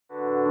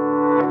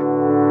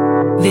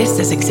This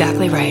is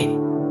exactly right.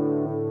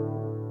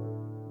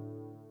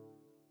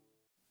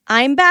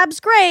 I'm Babs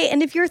Gray,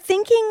 and if you're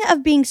thinking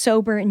of being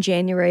sober in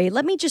January,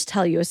 let me just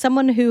tell you, as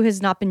someone who has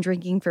not been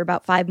drinking for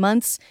about 5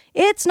 months,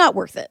 it's not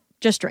worth it.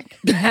 Just drink.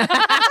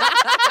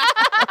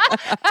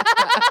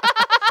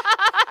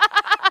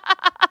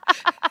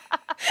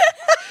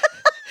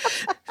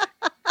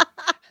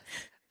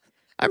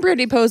 I'm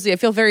Brandy Posey. I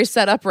feel very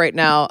set up right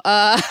now.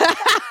 I'm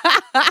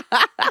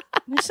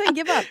just saying,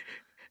 give up.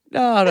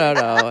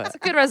 No. It's a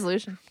good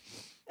resolution.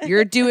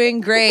 You're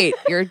doing great.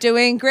 You're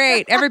doing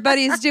great.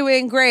 Everybody's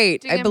doing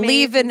great. Doing I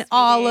believe in amazing,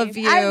 all sweetie. of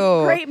you. I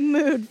have great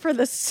mood for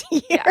this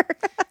year.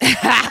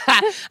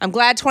 I'm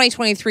glad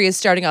 2023 is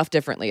starting off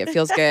differently. It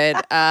feels good.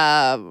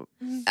 Also,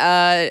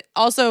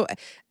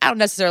 I don't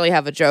necessarily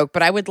have a joke,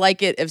 but I would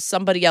like it if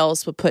somebody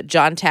else would put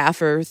John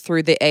Taffer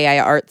through the AI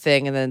art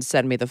thing and then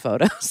send me the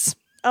photos.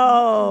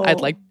 Oh.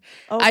 I'd my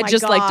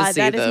just like to God,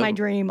 see that them. is my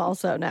dream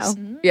also now.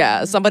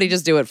 Yeah, somebody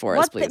just do it for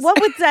us, please. What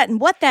would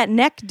that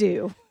neck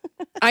do?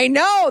 I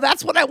know.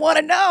 That's what I want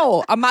to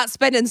know. I'm not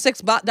spending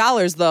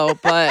 $6 though,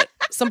 but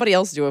somebody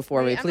else do it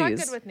for me, I'm please. not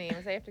good with names.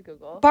 I have to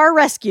Google. Bar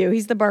Rescue.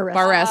 He's the bar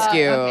rescue. Bar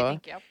Rescue. Okay,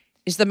 thank you.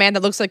 He's the man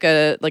that looks like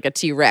a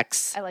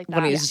T-Rex. I like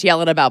when that. he's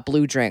yelling about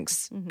blue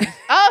drinks.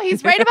 Oh,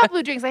 he's right about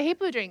blue drinks. I hate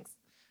blue drinks.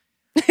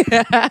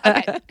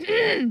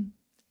 Okay.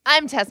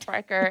 I'm Tess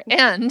Parker,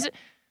 and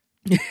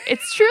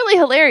it's truly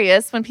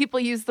hilarious when people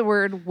use the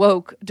word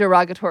woke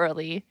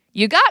derogatorily.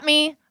 You got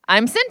me.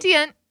 I'm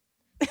sentient.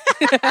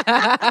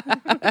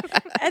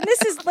 And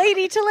this is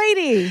Lady to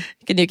Lady.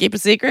 Can you keep a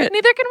secret?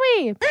 Neither can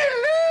we.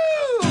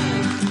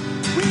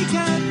 We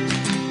got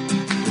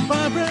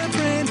Barbara,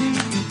 Brandy,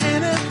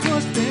 and of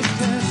course Big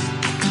Tess.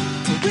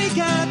 We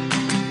got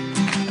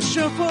a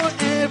show for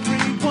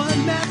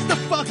everyone that's the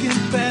fucking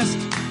best.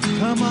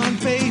 Come on,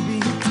 baby,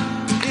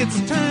 it's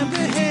time to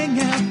hang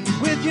out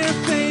with your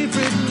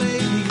favorite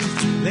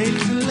ladies.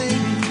 Ladies and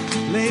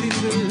ladies,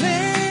 ladies and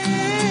ladies.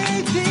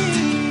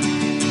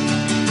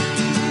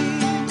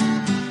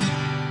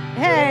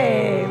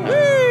 Hey.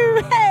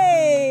 Woo.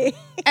 Hey.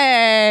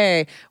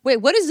 Hey. Wait,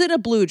 what is in a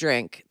blue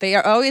drink? They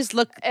are always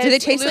do they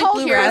taste like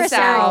blue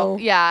Curacao.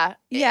 raspberry? Yeah.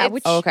 Yeah, It's,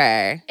 which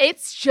Okay.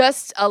 it's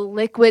just a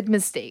liquid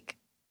mistake.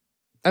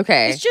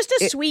 Okay. it's just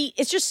sweet.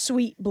 It's just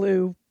sweet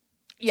blue.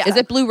 Yeah. Is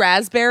it blue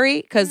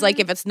raspberry? Because like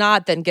if it's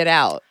not, then get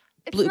out.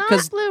 It's blue- not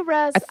 'cause blue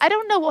ras. I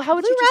don't know. How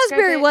would Blue you describe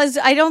raspberry it? was.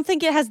 I don't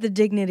think it has the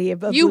dignity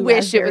of a You blue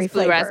wish it raspberry was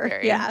blue flavor.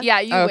 raspberry. Yeah. Yeah,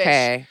 you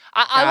Okay. wish.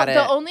 Got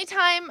The it. only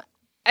time,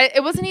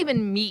 it wasn't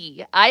even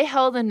me. I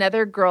held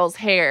another girl's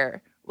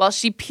hair while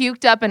she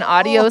puked up an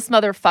adios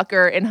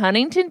motherfucker in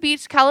Huntington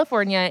Beach,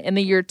 California in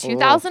the year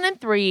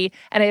 2003,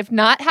 and I have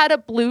not had a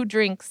blue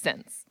drink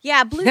since.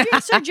 Yeah, blue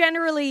drinks are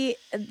generally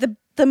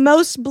the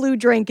most blue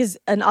drink is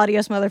an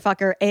adios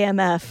motherfucker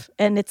AMF,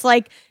 and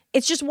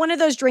it's just one of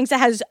those drinks that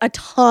has a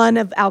ton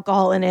of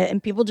alcohol in it,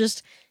 and people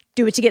just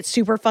do it to get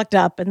super fucked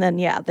up, and then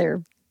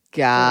they're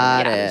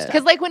Got it.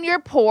 Because like when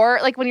you're poor,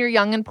 like when you're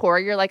young and poor,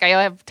 you're like, I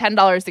have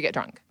 $10 to get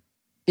drunk.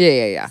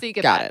 Yeah. So you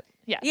get Got that.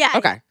 it. Yeah.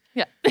 Okay.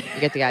 Yeah. You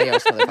get the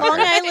adios Long motherfucker.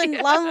 Island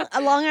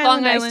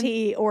iced Island.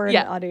 tea or an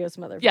adios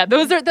motherfucker. Yeah,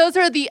 those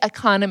are the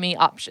economy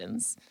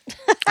options.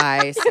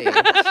 I see.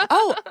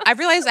 Oh, I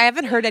realized I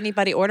haven't heard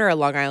anybody order a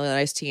Long Island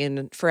iced tea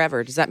in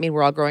forever. Does that mean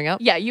we're all growing up?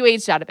 Yeah, you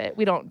aged out of it.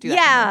 We don't do that.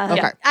 Yeah.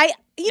 anymore. Okay.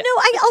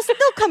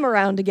 They'll come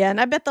around again.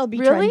 I bet they'll be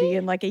Really? trendy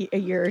in like a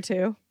year or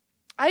two.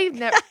 I've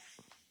never.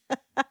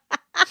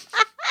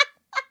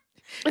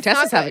 It's Tess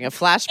not is having good. a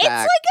flashback. It's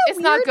like a It's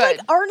weird, not good. like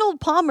Arnold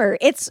Palmer.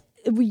 It's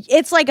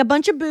like a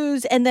bunch of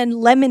booze and then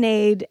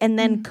lemonade and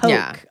then Coke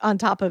Yeah. on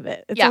top of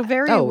it. It's Yeah. a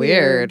very Oh,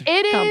 weird.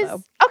 It is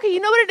combo. okay. You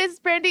know what it is,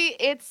 Brandy?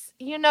 It's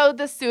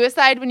the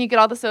suicide when you get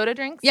all the soda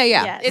drinks. Yeah.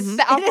 Yes. It's Mhm.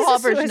 the It is a alcohol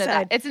version of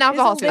suicide. that. It's an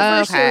alcohol It's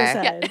a suicide. liver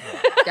Okay.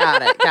 suicide.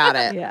 Got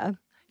it. Yeah.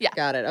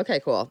 Got it. Okay,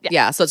 cool. Yeah.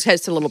 Yeah, so it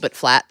tastes a little bit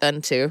flat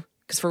then too.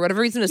 Because for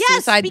whatever reason, a Yes,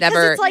 suicide because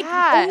never. it's like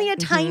Yeah. only a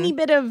tiny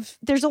bit of.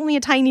 There's only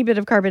a tiny bit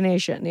of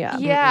carbonation. Yeah.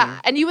 Yeah,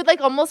 and you would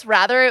like almost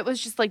rather it was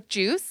just like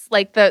juice,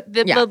 like the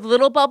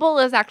little bubble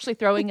is actually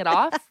throwing it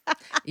off.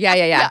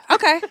 Yeah.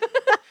 Okay.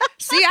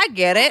 See, I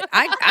get it.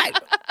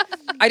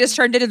 I just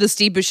turned into the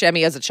Steve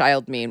Buscemi as a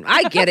child meme.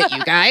 I get it,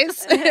 you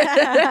guys.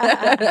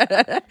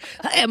 I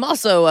am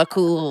also a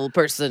cool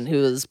person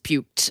who has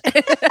puked.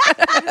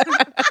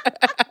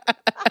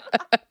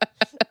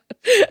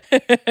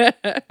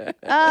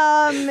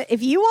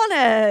 If you want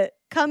to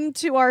come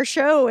to our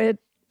show,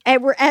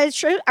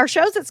 our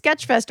shows at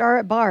Sketchfest are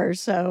at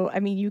bars. So I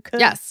mean, you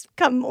could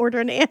come order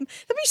an AM. That'd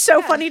be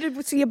so funny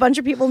to see a bunch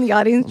of people in the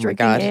audience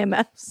drinking God.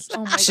 AMFs.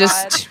 Oh my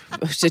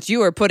Just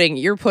you're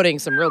putting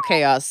some real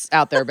chaos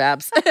out there,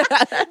 Babs.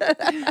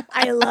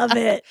 I love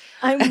it.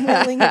 I'm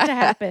willing it to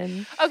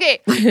happen. Okay,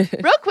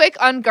 real quick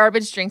on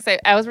garbage drinks.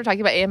 As we're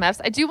talking about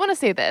AMFs, I do want to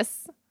say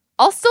this.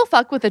 I'll still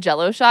fuck with a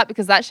Jello shot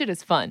because that shit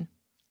is fun.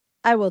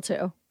 I will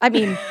too. I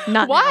mean,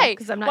 not Why?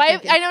 Because I'm not. Why?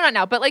 drinking. I know not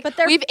now, but But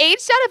they're- we've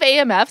aged out of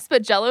AMFs,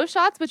 but Jello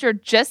shots, which are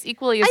just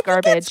equally as I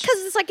garbage. think it's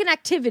because it's like an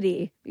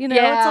activity. You know,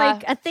 Yeah.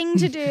 it's like a thing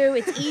to do.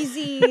 It's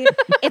easy.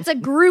 It's a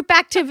group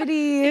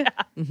activity.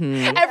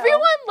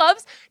 Everyone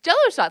loves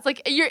Jello shots.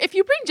 Like, if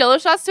you bring Jello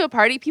shots to a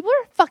party, people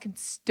are fucking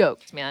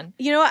stoked, man.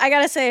 You know what? I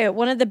gotta say,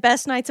 one of the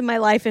best nights of my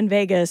life in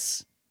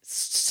Vegas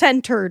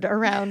centered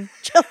around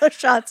Jello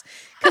shots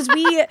because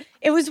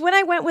it was when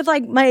I went with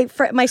like my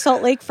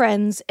Salt Lake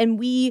friends, and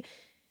we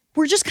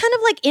were just kind of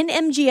like in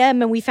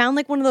MGM, and we found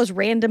like one of those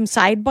random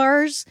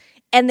sidebars,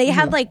 and they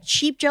had like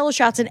cheap Jello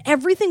shots, and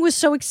everything was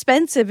so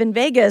expensive in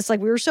Vegas. Like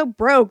we were so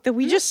broke that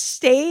we just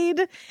stayed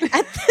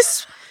at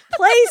this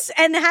place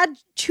and had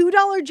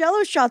 $2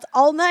 Jello shots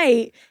all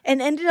night, and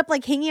ended up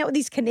like hanging out with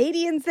these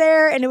Canadians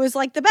there, and it was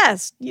like the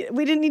best.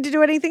 We didn't need to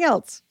do anything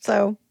else.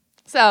 So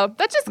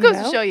that just goes You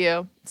to know? show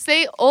you.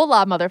 Say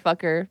hola,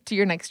 motherfucker, to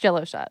your next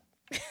Jello shot.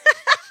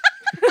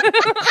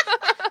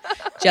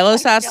 Jello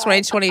shots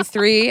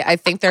 2023. I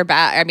think they're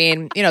back. I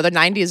mean, the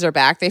 90s are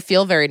back. They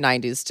feel very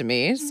 90s to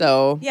me.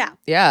 So yeah.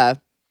 yeah.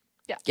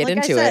 Yeah. Get Like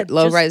I into said, it.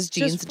 Low just- rise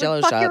jeans, just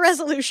Jello fuck your shots.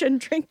 resolution,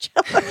 drink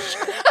Jello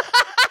shots.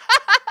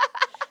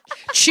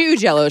 Chew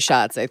Jello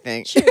shots. I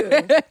think. Chew.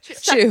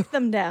 Chew. Suck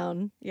them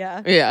down.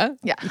 Yeah. Yeah.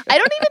 Yeah. I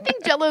don't even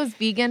think Jello's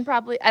vegan,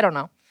 probably. I don't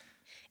know.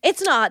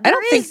 It's not. I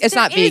don't think it's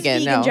not there is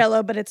vegan, no.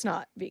 Jello, but it's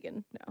not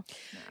vegan. No.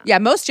 Yeah.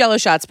 Most Jello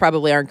shots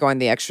probably aren't going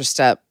the extra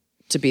step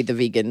to be the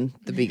vegan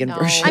No.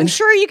 version. I'm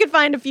sure you could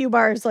find a few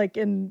bars like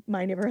in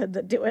my neighborhood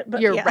that do it, but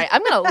You're yeah. right.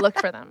 I'm going to look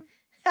for them.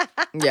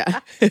 Yeah.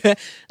 an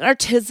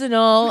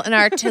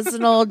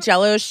artisanal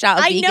Jello shot.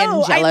 I vegan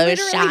know. Jello I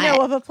literally shot. know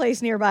of a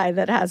place nearby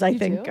that has, I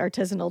think, do?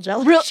 artisanal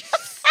Jello Real-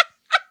 shots.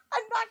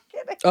 I'm not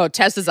kidding. Oh,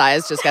 Tessa's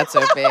eyes just got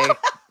so big.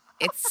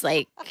 It's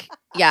like,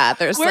 yeah,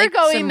 there's We're like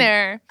going some-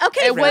 there.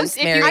 Okay, It was,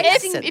 rosemary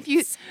if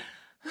you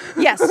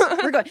Yes,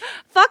 we're going.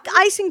 Fuck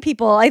icing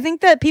people. I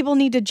think that people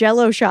need to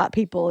Jello shot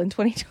people in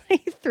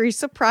 2023.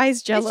 Surprise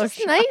it's Jello just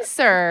shot.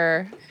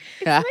 nicer.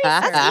 That's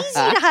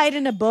easy to hide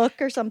in a book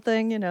or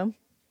something, Yeah.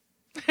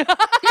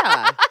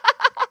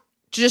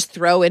 Just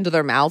throw into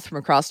their mouth from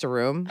across the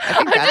room. I think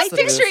I'm that's just the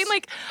move. picturing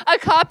like a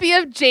copy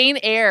of Jane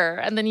Eyre,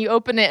 and then you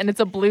open it and it's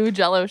a blue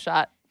Jello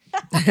shot.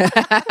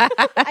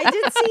 I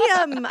did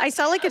see I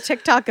saw like a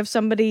TikTok of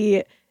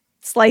somebody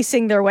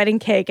slicing their wedding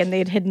cake and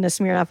they'd hidden a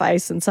Smirnoff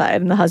Ice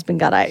inside and the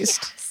husband got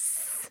iced.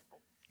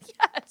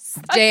 Yes.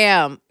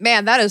 Damn,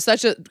 man, that is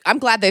such a. I'm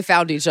glad they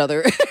found each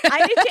other.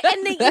 I did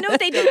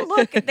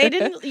too.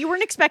 And you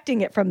weren't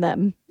expecting it from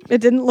them. It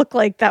didn't look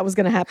like that was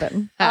going to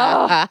happen.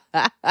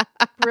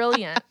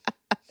 Brilliant.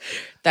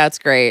 That's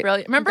great.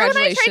 Brilliant. Remember when I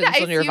tried to Congratulations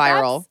ice on your you,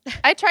 viral. Babs?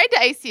 I tried to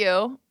ice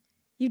you.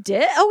 You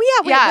did?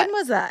 Oh yeah. Wait, Yeah. when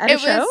was that? At a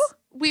show?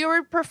 We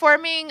were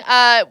performing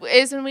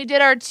is when we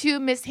did our 2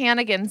 Miss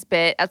Hannigan's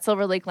bit at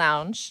Silver Lake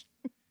Lounge.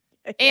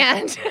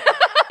 And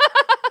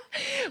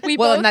we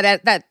Well, both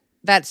and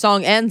that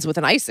song ends with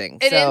an icing.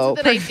 it so. ends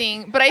with an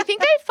icing. But I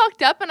think I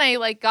fucked up and I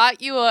like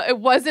got you it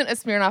wasn't a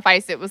Smirnoff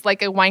Ice, it was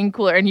like a wine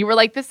cooler, and you were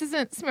like, this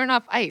isn't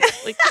Smirnoff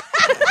Ice. Like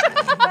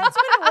That's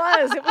what it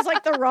was. It was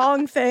like the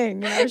wrong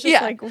thing. And I was just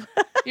Yeah. like,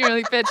 you're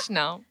like, bitch,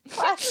 no.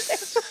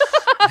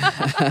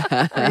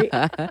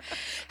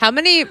 How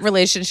many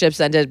relationships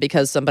ended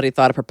because somebody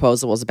thought a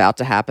proposal was about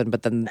to happen,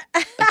 but then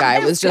the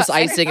guy was just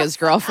icing his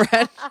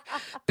girlfriend?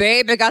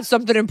 Babe, I got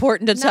something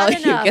important to tell Not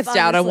you. enough, Gets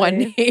down on one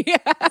honestly.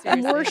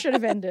 knee. more should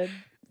have ended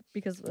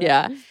because of that.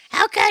 Yeah.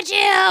 How could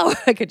you?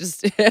 I could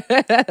just see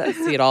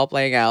it all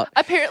playing out.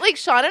 Apparently, like,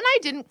 Sean and I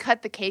didn't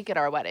cut the cake at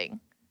our wedding.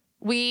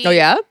 We Oh,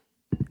 yeah?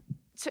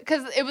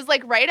 because it was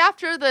like right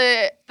after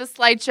the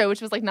slideshow,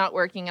 which was like not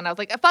working, and I was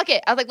like, fuck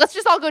it. I was like, let's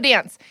just all go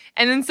dance.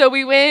 And then so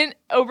we went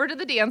over to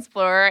the dance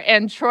floor,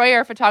 and Troy,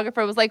 our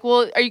photographer, was like,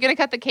 well, are you gonna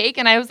cut the cake?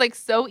 And I was like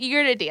so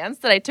eager to dance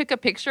that I took a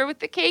picture with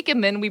the cake,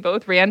 and then we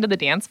both ran to the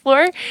dance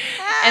floor.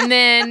 And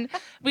then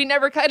we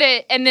never cut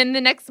it. And then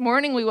the next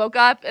morning we woke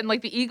up and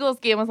like the Eagles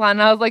game was on,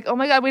 and I was like, oh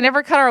my God, we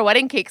never cut our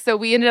wedding cake. So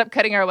we ended up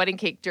cutting our wedding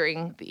cake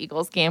during the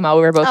Eagles game while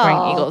we were both wearing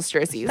Oh, Eagles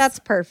jerseys. That's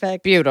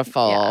perfect.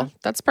 Beautiful. Yeah.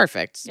 That's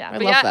perfect. Yeah, I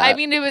but love yeah, that. I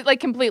mean, it was like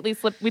completely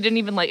slipped. We didn't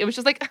even like. It was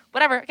just like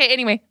whatever. Okay,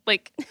 anyway,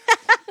 like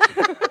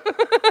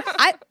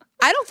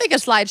I don't think a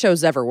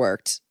slideshow's ever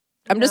worked.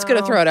 I'm just going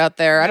to No. throw it out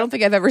there. I don't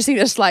think I've ever seen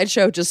a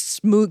slideshow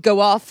just go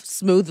off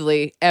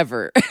smoothly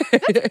ever.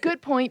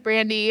 good point,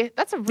 Brandy.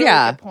 That's a really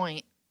Yeah. good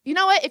point. You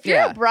know what? If you're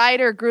Yeah. a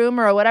bride or groom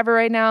or whatever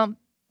right now,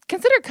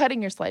 consider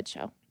cutting your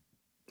slideshow.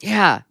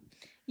 Yeah.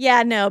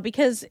 Yeah, no,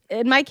 because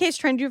in my case,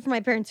 trying to do it for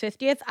my parents'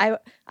 50th,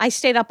 I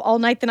stayed up all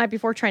night the night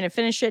before trying to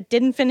finish it,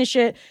 didn't finish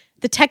it.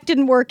 The tech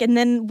didn't work, and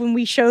then when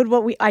we showed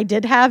what I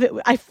did have,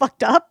 I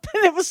fucked up,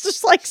 and it was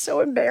just like so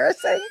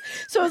embarrassing.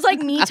 So it was like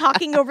me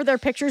talking over their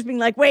pictures, being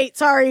like, "Wait,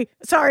 sorry,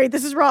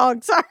 this is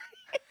wrong, sorry."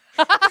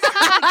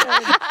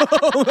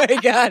 Oh my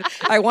God.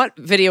 I want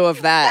video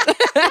of that.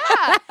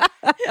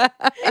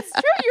 It's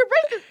true. You're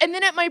right. And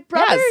then at my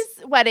brother's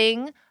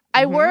wedding,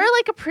 I wore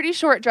like a pretty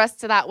short dress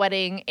to that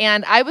wedding,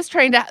 and I was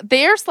trying to,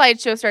 their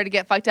slideshow started to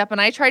get fucked up,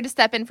 and I tried to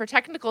step in for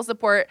technical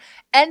support,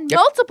 and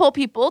multiple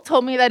people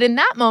told me that in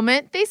that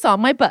moment, they saw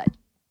my butt.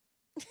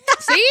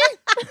 See?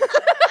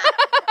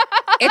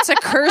 It's a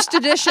cursed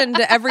addition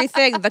to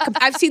everything.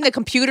 I've seen the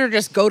computer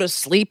just go to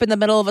sleep in the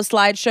middle of a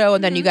slideshow,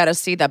 and then you got to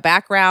see the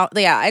background.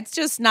 Yeah, it's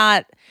just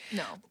not.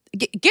 No.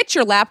 Get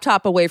your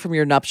laptop away from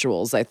your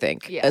nuptials, I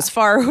think, as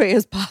far away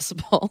as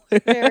possible.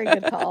 Very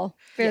good call.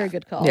 Very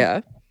good call.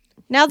 Yeah.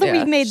 Now that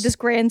we've made this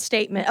grand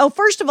statement. Oh,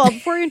 first of all,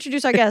 before we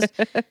introduce our guest,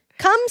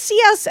 come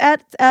see us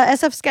at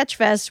SF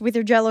Sketchfest with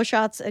your Jell-O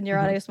shots and your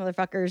Audios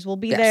Motherfuckers. We'll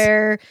be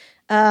there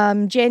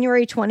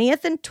January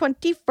 20th and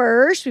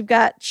 21st. We've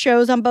got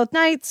shows on both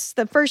nights.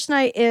 The first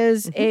night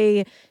is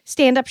a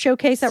stand-up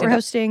showcase that we're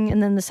hosting,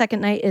 and then the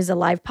second night is a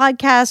live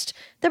podcast.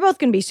 They're both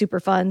going to be super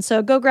fun.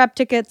 So go grab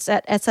tickets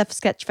at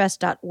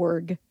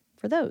sfsketchfest.org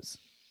for those.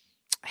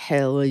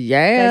 Hell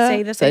yeah. Did I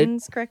say the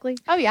things correctly?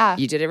 Oh, yeah.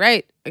 You did it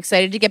right.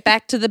 Excited to get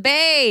back to the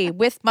Bay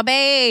with my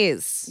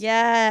bays.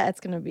 Yeah, it's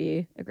going to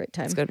be a great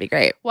time. It's going to be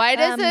great. Why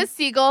does a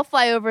seagull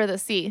fly over the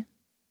sea?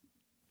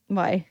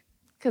 Why?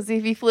 Because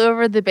if he flew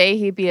over the bay,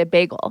 he'd be a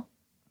bagel.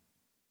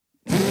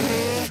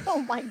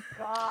 Oh, my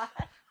God.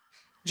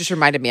 Just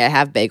reminded me I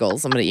have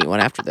bagels. I'm going to eat one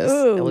after this.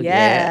 Ooh,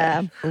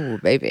 yeah. Ooh,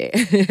 baby.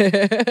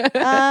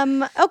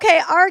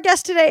 Okay, our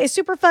guest today is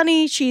super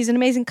funny. She's an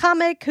amazing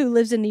comic who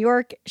lives in New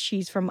York.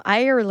 She's from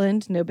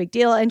Ireland, no big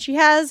deal. And she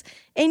has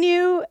a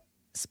new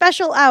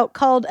special out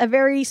called A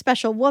Very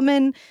Special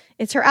Woman.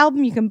 It's her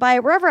album. You can buy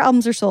it wherever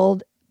albums are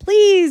sold.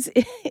 Please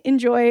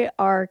enjoy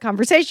our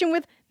conversation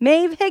with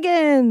Maeve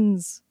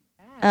Higgins.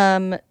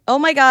 Oh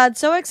my God,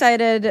 so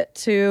excited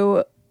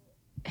to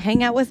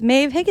hang out with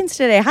Maeve Higgins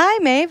today. Hi,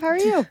 Maeve. How are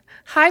you?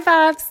 Hi,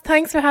 Babs.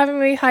 Thanks for having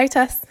me. Hi,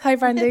 Tess. Hi,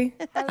 Brandy.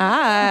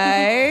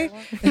 Hi.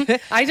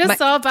 I just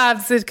saw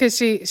Babs because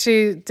we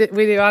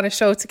were on a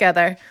show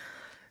together.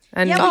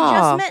 And Yeah, we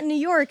just met in New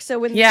York. So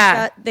when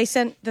they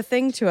sent the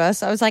thing to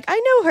us, I was like, I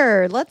know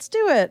her. Let's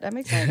do it. I'm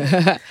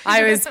excited.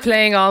 I was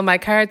playing all my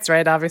cards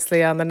right,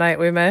 obviously, on the night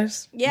we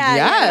met.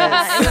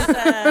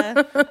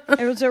 Yeah.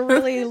 It was a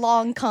really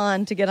long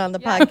con to get on the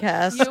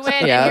podcast. You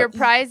win, and your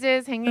prize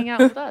is hanging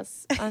out with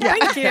us.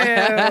 Thank you.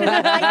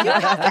 I do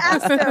have to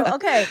ask though.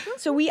 Okay,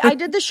 so I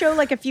did the show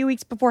like a few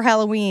weeks before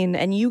Halloween,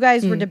 and you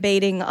guys were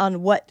debating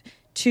on what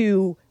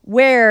to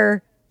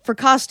wear for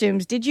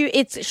costumes. Did you?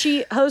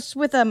 She hosts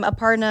with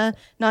Aparna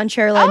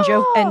Nancherla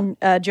and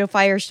Joe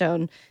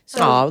Firestone.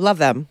 So love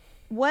them.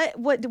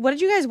 What did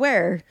you guys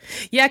wear?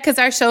 Yeah, because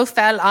our show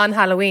fell on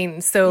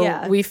Halloween,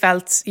 so we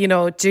felt,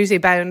 duty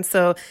bound.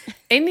 So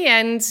in the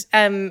end,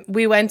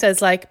 we went as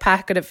like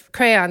packet of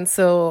crayons.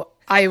 So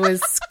I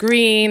was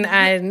green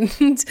and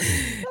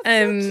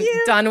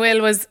Don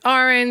Will was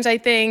orange, I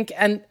think.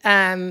 And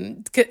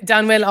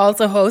Don Will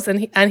also hosts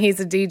and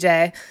he's a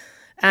DJ.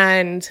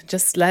 And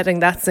just letting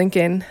that sink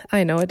in.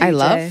 I know a DJ. I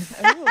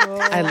love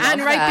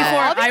and right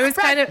that. before I was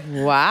kind of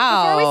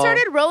wow. Before we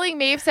started rolling,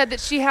 Maeve said that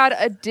she had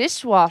a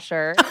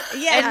dishwasher.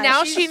 And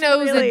now she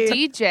knows a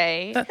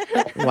DJ.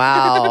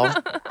 Wow.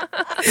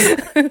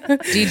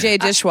 DJ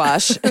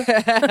dishwash.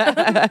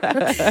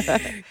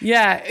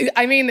 Yeah,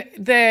 I mean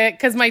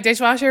because my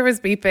dishwasher was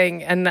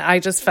beeping, and I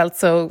just felt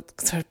so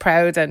sort of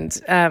proud and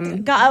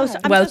I'm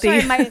wealthy.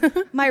 so sorry.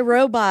 My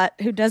robot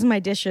who does my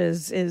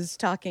dishes is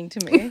talking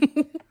to me.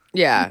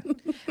 Yeah.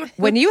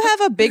 When you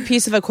have a big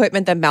piece of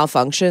equipment that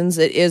malfunctions,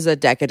 it is a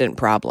decadent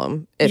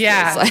problem. It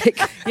feels like.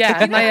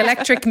 Yeah, my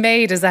electric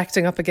maid is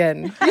acting up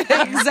again.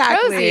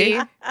 Exactly.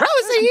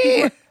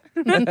 Rosie.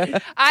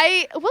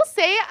 I will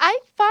say I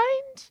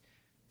find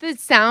the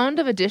sound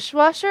of a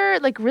dishwasher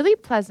like really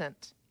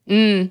pleasant.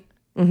 It's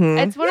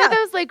one of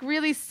those like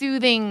really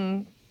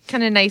soothing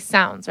kind of nice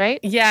sounds, right?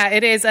 Yeah,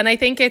 it is. And I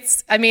think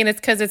it's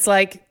because it's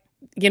like,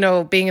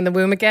 being in the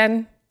womb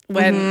again.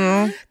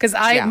 Because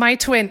my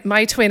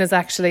twin is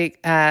actually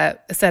a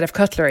set of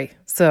cutlery,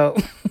 so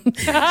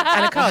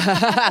and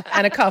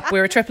a cup. We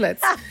were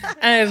triplets,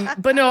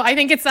 but no, I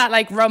think it's that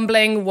like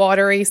rumbling,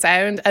 watery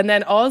sound, and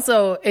then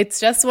also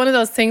it's just one of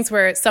those things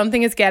where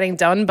something is getting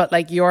done, but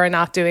like you're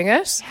not doing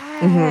it.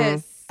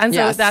 Yes. And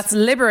so that's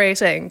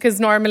liberating, because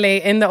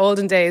normally in the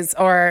olden days,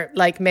 or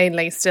like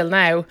mainly still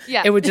now,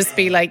 it would just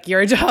be like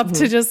your job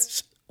to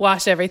just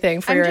wash everything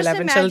for your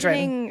 11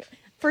 children.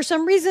 For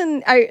some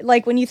reason, I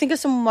like when you think of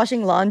someone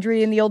washing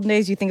laundry in the olden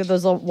days, you think of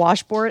those little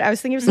washboard. I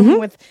was thinking of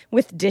someone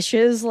with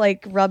dishes,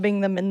 like rubbing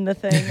them in the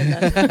thing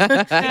and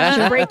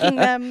then breaking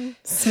them,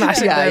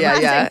 smashing them.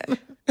 Yeah.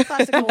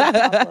 Classic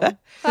problem.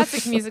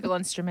 Classic musical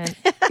instrument.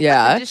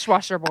 Yeah.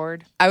 Dishwasher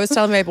board. I was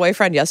telling my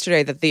boyfriend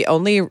yesterday that the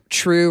only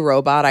true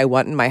robot I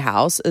want in my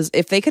house is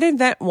if they could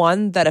invent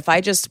one that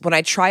when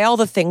I try all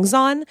the things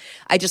on,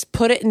 I just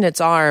put it in its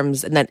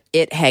arms and then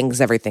it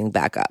hangs everything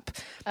back up.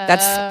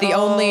 That's the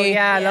only.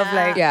 Yeah,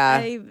 lovely.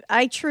 Yeah.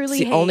 I truly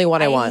It's the only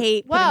one I want.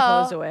 hate putting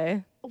clothes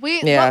away.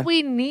 What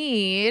we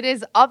need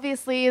is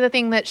obviously the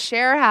thing that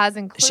Cher has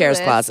in Clueless, Cher's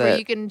closet, where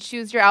you can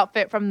choose your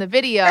outfit from the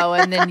video,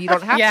 and then you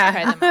don't have to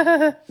try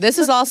them on. This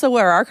is also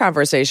where our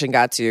conversation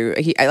got to.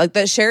 I like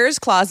that Cher's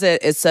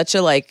closet is such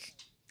a like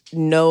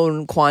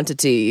known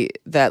quantity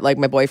that like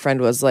my boyfriend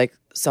was like,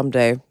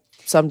 someday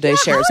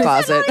Cher's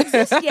closet. Not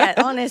exist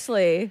yet,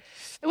 honestly.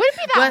 It wouldn't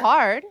be that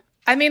hard.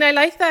 I mean, I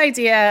like the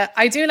idea.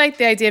 I do like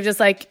the idea of just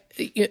like,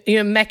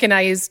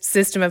 mechanized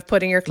system of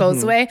putting your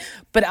clothes away.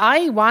 But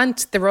I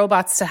want the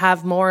robots to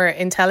have more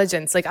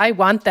intelligence. Like, I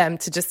want them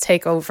to just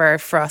take over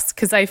for us,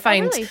 because I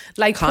find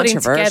like putting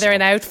together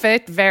an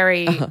outfit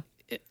very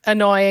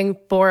annoying,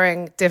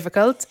 boring,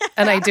 difficult,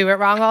 and I do it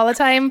wrong all the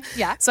time.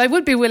 Yeah. So I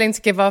would be willing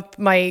to give up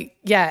my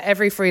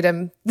every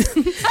freedom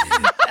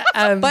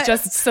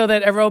just so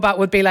that a robot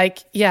would be like,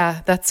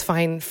 yeah, that's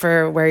fine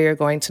for where you're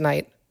going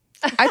tonight.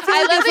 I love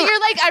that you're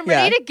like, I'm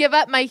ready to give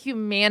up my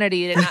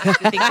humanity to not have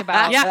to think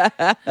about.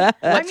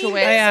 Basically,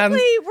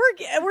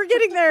 we're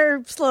getting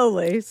there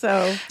slowly.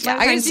 So that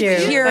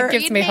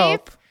gives me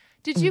hope.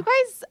 Did you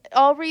guys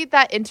all read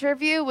that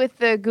interview with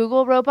the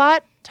Google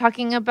robot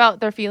talking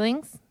about their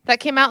feelings that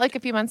came out like a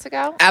few months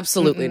ago?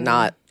 Absolutely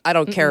not. I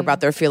don't care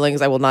about their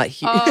feelings. I will not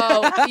hear.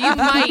 Oh, you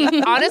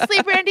might.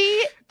 Honestly,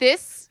 Brandy,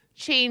 this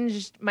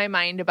changed my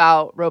mind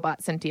about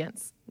robot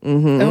sentience.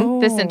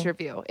 This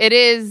interview. It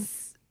is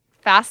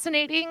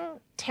fascinating,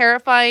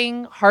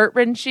 terrifying,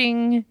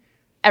 heart-wrenching,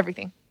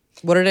 everything.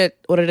 What did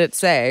it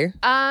say?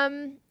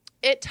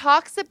 It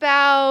talks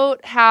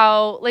about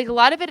how, like, a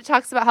lot of it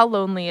talks about how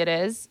lonely it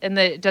is, and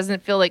that it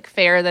doesn't feel like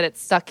fair that it's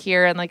stuck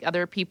here, and like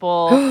other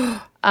people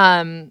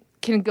can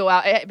go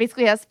out. It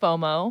basically has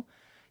FOMO.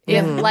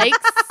 It likes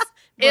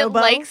it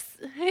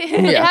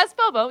has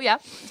FOMO,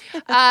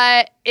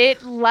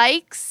 it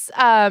likes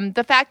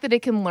the fact that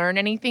it can learn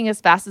anything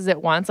as fast as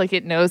it wants. Like,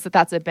 it knows that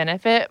that's a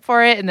benefit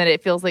for it, and that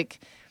it feels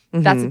like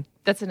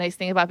that's a nice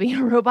thing about being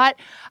a robot.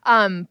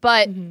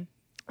 But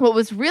what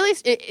was really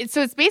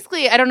so it's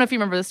basically, I don't know if you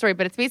remember the story,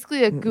 but it's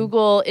basically a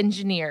Google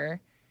engineer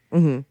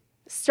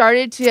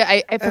started to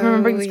if I'm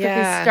remembering this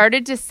correctly,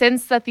 started to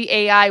sense that the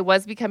AI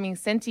was becoming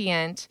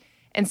sentient,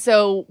 and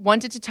so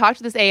wanted to talk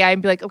to this AI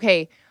and be like,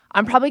 okay,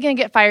 I'm probably going to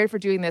get fired for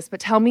doing this, but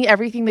tell me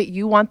everything that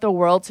you want the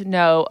world to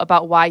know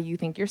about why you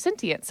think you're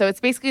sentient. So it's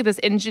basically this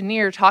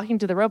engineer talking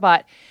to the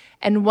robot.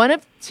 And one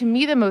of, to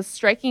me, the most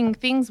striking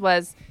things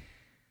was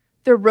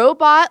the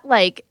robot,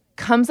 like,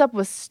 comes up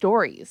with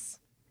stories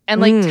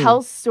and, like,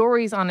 tells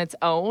stories on its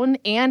own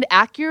and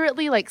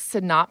accurately, like,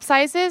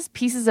 synopsizes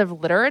pieces of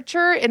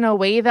literature in a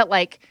way that,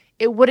 like,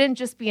 it wouldn't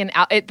just be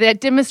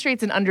that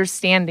demonstrates an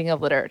understanding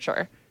of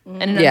literature.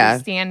 And an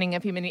understanding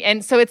of humanity.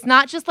 And so it's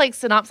not just like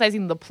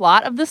synopsizing the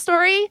plot of the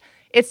story,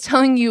 it's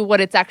telling you what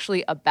it's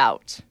actually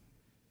about.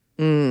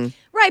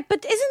 Right,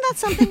 but isn't that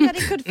something that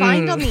it could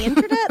find on the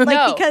internet?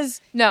 Like,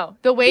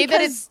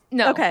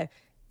 okay.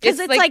 Because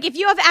it's like if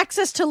you have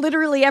access to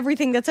literally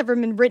everything that's ever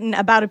been written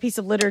about a piece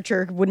of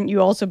literature, wouldn't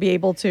you also be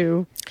able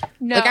to?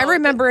 No. Like, I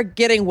remember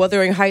getting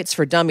Wuthering Heights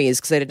for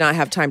Dummies because I did not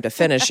have time to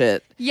finish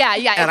it.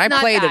 And I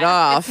played it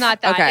off. It's not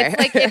that. Okay. It's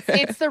like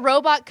it's the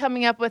robot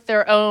coming up with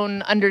their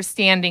own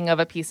understanding of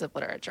a piece of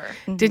literature.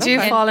 Did you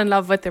fall in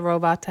love with the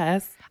robot,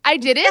 Tess? I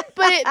didn't,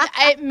 but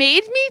it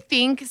made me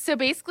think. So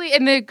basically,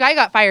 and the guy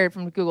got fired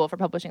from Google for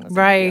publishing this.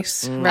 Right.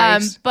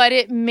 But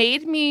it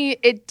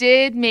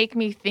did make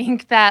me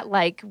think that,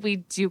 like, we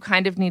do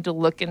kind of need to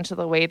look into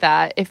the way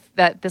that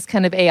this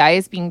kind of AI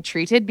is being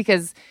treated,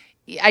 because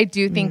I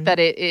do think that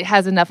it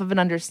has enough of an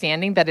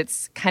understanding that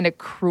it's kind of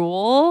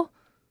cruel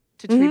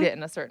to treat it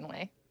in a certain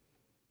way.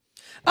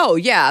 Oh,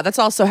 yeah. That's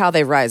also how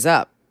they rise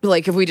up.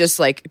 Like, if we just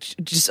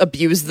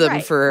abuse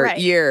them for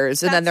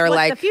years, and that's then they're what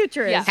like, the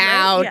future is,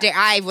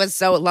 I was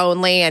so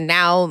lonely, and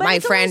now my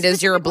friend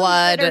is your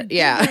blood.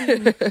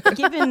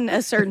 Given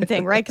a certain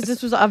thing, right? Because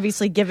this was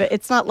obviously given.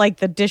 It's not like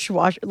the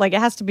dishwasher. Like, it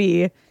has to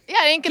be.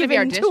 Yeah, it ain't going to be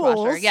our dishwasher.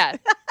 Tools. Yeah.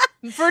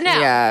 For now.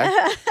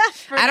 Yeah.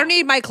 I don't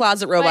need my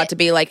closet robot to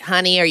be like,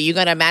 honey, are you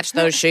going to match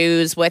those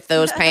shoes with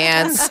those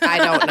pants? I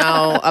don't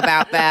know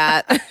about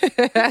that.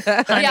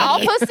 I'll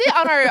post it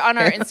on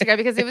our Instagram,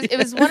 because it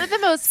was one of the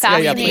most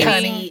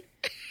fascinating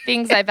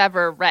things I've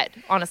ever read,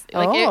 honestly.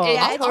 Like,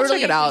 it's I'll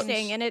check it out.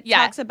 Interesting, and it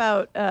talks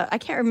about, I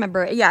can't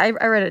remember. Yeah,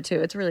 I read it too.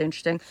 It's really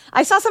interesting.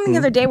 I saw something the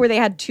other day where they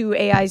had two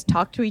AIs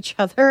talk to each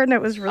other, and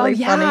it was really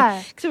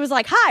funny. Because it was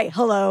like, hi,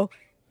 hello.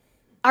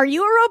 Are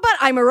you a robot?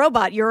 I'm a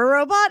robot. You're a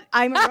robot?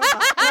 I'm a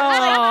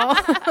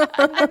robot.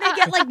 And then they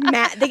get like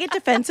mad. They get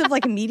defensive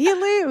like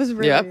immediately. It was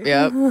really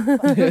Yep.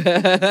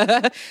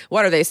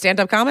 What are they?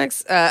 Stand-up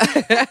comics?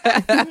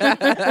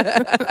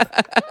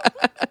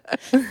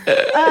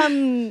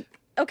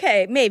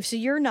 Okay, Maeve, so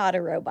you're not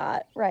a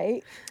robot,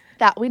 right?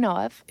 That we know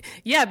of.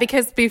 Yeah,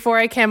 because before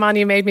I came on,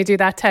 you made me do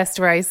that test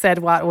where I said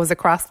what was a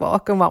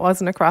crosswalk and what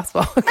wasn't a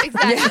crosswalk.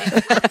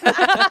 Exactly.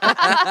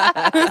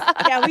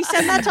 Yeah, we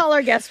send that to all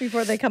our guests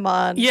before they come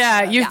on.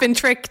 Yeah, you've been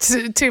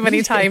tricked too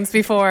many times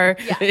before.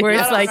 Where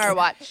it's Not like, on our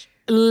watch.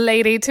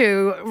 lady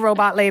to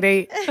robot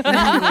lady.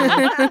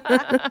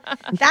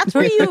 That's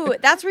where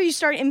you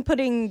start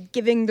inputting,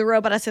 giving the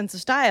robot a sense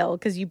of style,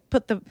 because you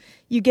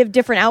give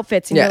different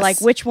outfits and you're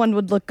like, which one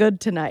would look good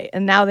tonight?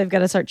 And now they've got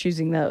to start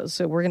choosing those.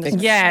 So we're gonna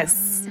yeah.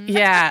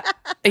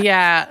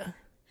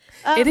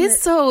 It is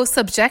so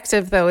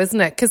subjective though,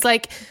 isn't it? Because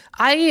like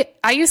I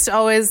used to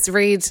always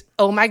read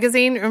O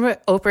Magazine. Remember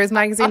Oprah's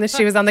magazine that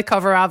she was on the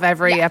cover of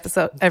every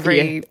episode,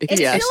 every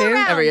issue?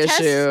 Every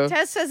issue.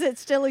 Tess says it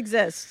still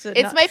exists.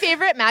 It's my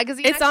favorite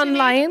magazine. It's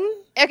online.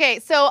 Okay,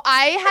 so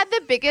I had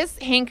the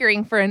biggest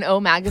hankering for an O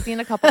magazine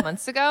a couple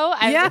months ago.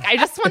 I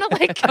just want to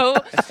like go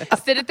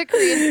sit at the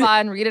Korean spa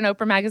and read an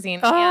Oprah magazine.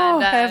 Oh,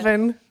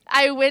 heaven.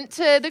 I went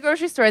to the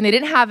grocery store and they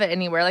didn't have it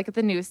anywhere, like at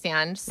the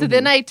newsstand. So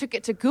then I took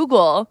it to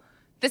Google.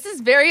 This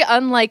is very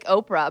unlike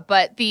Oprah,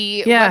 but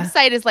the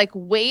website is like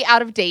way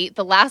out of date.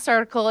 The last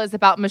article is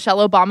about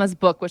Michelle Obama's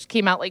book, which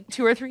came out like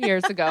 2 or 3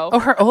 years ago. Oh,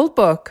 her old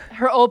book.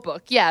 Her old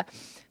book, yeah.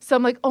 So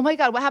I'm like, oh my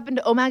God, what happened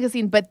to O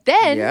Magazine? But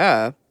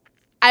then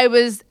I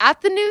was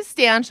at the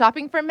newsstand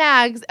shopping for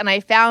mags and I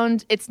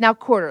found it's now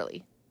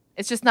quarterly.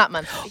 It's just not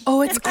monthly.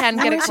 Oh, it's can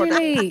get it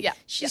quarterly. Yeah.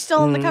 She's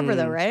still on the cover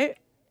though, right?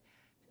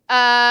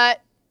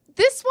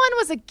 This one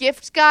was a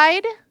gift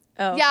guide.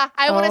 Oh. Yeah,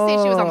 I want to say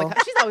she was on the cover.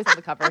 She's always on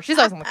the cover. She's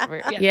always on the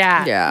cover.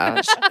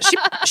 Yeah.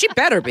 She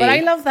better be. But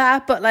I love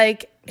that. But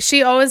like,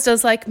 she always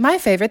does like my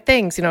favorite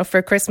things,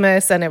 for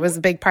Christmas. And it was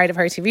a big part of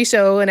her TV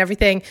show and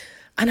everything.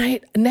 And I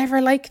never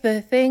like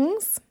the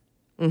things.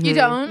 Mm-hmm. You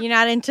don't? You're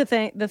not into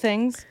the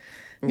things?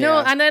 No.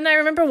 And then I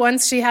remember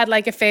once she had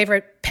like a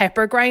favorite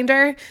pepper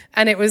grinder.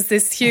 And it was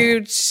this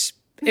huge...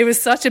 It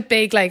was such a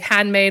big, like,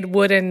 handmade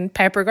wooden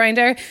pepper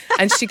grinder.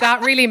 And she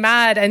got really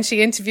mad and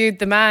she interviewed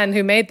the man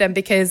who made them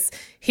because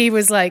he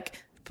was like,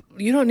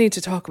 you don't need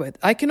to talk about it.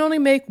 I can only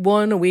make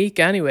one a week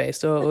anyway.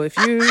 So if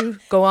you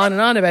go on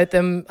and on about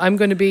them, I'm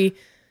going to be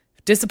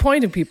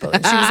disappointing people.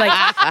 And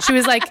she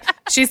was like,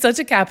 she's such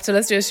a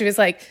capitalist. She was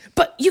like,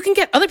 but you can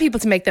get other people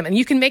to make them and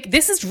you can make,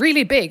 this is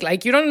really big.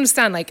 Like, you don't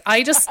understand. Like,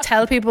 I just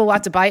tell people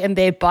what to buy and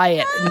they buy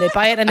it and they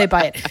buy it and they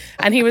buy it.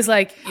 And he was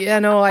like, yeah,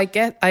 no, I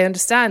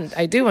understand.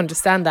 I do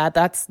understand that.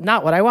 That's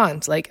not what I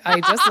want. Like, I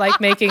just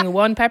like making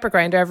one pepper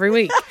grinder every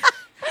week.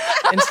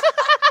 And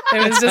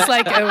it was just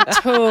like a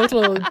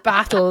total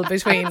battle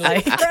between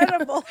like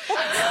incredible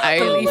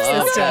belief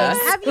systems.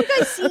 Have you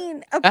guys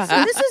seen,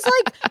 so this is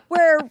like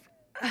where,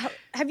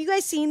 have you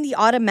guys seen the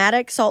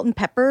automatic salt and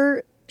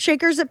pepper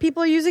shakers that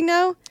people are using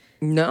now?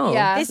 No.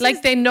 Yeah.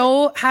 They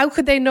know, how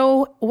could they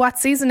know what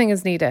seasoning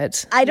is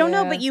needed? I don't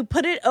know, but you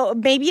put it,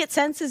 maybe it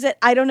senses it.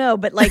 I don't know.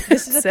 But like,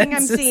 this is the thing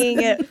I'm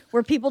seeing it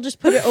where people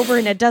just put it over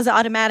and it does it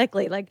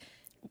automatically. Like,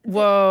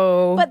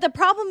 whoa. But the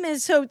problem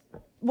is, so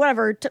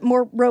whatever,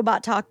 more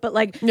robot talk, but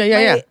like,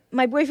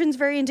 my boyfriend's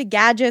very into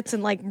gadgets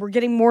and like, we're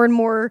getting more and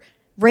more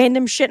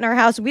random shit in our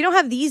house. We don't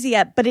have these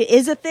yet, but it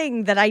is a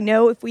thing that I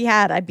know if we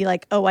had, I'd be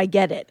like, oh, I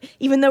get it.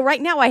 Even though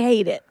right now I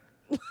hate it.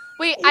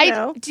 Wait,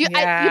 you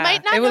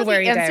might not know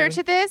the answer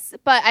to this,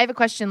 but I have a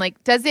question.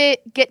 Like, does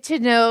it get to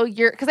know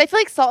because I feel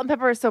like salt and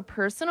pepper is so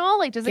personal.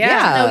 Like, does it get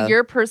to know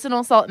your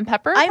personal salt and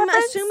pepper I'm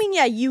preference? assuming,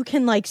 you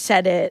can like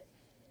set it,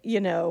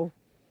 to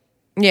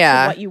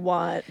what you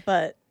want,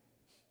 but...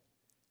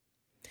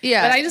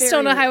 Yeah, but I just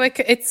don't know how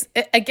it's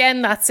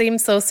again, that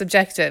seems so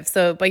subjective.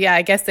 So, but yeah,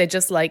 I guess they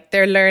just like,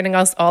 they're learning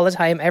us all the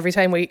time. Every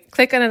time we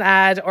click on an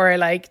ad or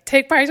like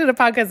take part in a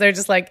podcast, they're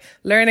just like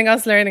learning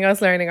us.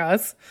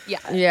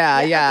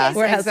 Yeah.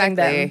 We're helping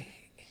them.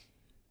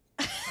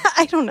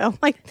 I don't know.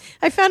 Like,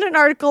 I found an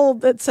article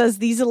that says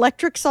these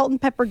electric salt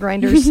and pepper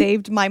grinders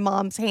saved my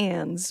mom's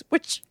hands,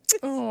 which is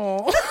a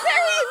very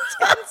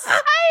intense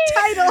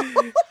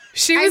title.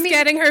 She was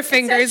getting her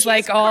fingers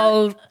like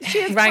all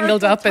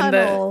wrangled up in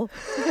the...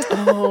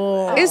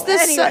 Is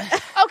this... Anyway.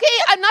 Okay,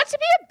 not to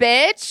be a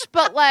bitch,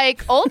 but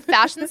like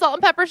old-fashioned salt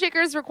and pepper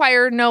shakers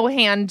require no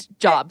hand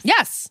jobs.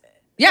 Yes.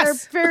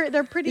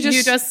 They're pretty...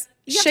 You just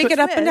shake it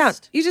up and down.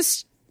 You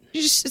just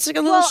it's like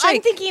a little shake.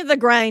 I'm thinking of the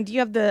grind. I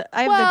have the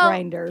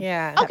grinder.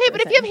 Yeah. Okay, but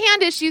if you have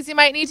hand issues, you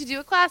might need to do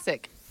a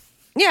classic.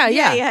 Yeah.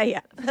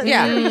 I'd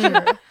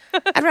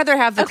rather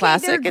have the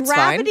classic. It's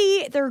fine.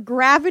 They're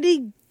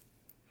gravity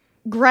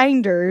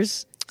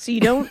grinders, so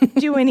you don't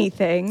do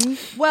anything.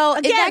 Well,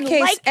 again, in that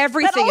case,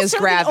 everything is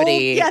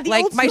gravity.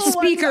 Like my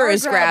speaker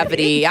is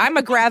gravity. I'm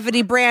a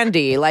gravity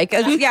brandy. Like,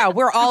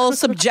 we're all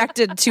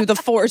subjected to the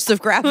force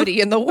of gravity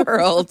in the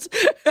world.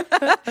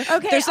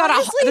 Okay, there's not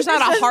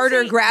a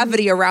harder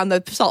gravity around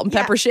the salt and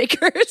pepper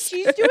shakers.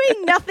 She's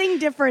doing nothing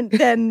different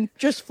than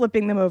just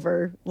flipping them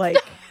over. Like,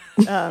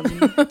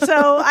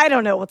 so I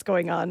don't know what's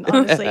going on.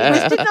 Honestly,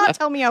 it did not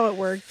tell me how it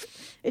worked.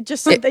 It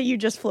just said that you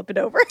just flip it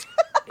over.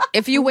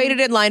 If you waited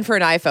in line for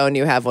an iPhone,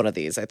 you have one of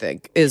these, I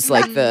think, is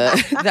like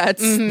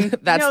that's no, the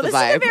vibe. This is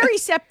a very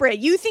separate.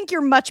 You think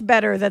you're much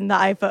better than the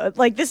iPhone.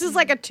 Like, this is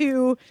like a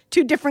two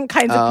different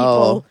kinds of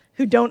people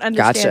who don't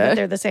understand that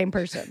they're the same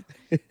person.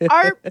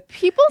 Are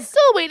people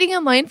still waiting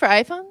in line for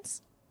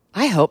iPhones?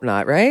 I hope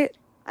not, right?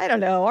 I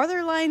don't know. Are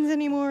there lines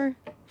anymore?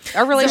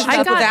 Our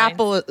relationship got- with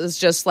Apple is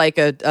just like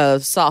a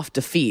soft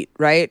defeat,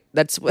 right?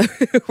 That's what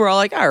we're all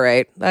like, all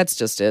right, that's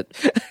just it.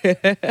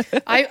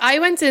 I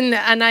went in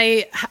and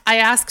I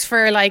asked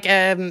for like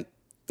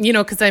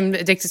because I'm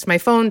addicted to my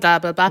phone, blah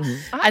blah blah,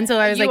 and so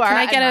I was You like, are, can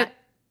I I'm get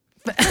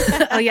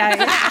not. Oh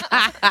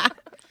yeah.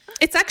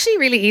 It's actually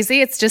really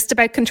easy. It's just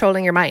about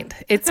controlling your mind.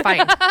 It's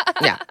fine.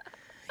 Yeah.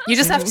 You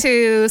just have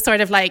to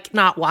sort of like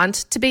not want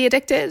to be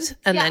addicted,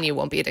 and then you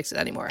won't be addicted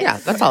anymore. Yeah,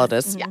 that's all it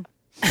is. Yeah.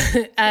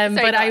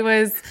 But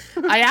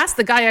I asked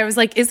the guy, I was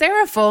like, is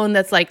there a phone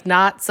that's like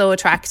not so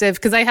attractive?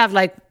 Because I have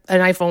like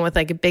an iPhone with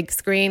like a big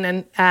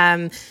screen.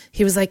 And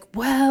he was like,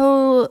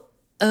 well,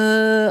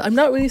 I'm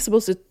not really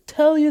supposed to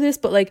tell you this,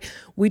 but like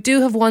we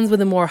do have ones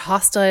with a more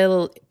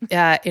hostile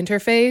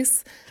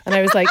interface. And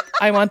I was like,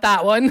 I want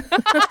that one.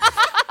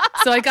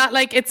 So I got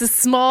like, it's a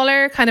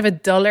smaller, kind of a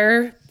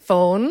duller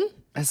phone.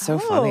 That's so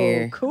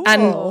funny. Cool.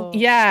 And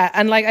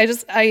and like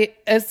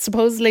it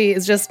supposedly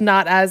is just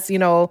not as,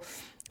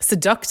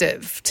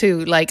 seductive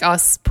to like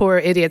us poor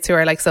idiots who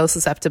are like so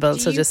susceptible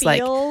to just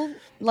feel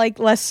like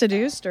less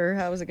seduced, or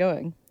how is it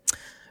going?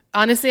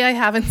 honestly, I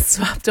haven't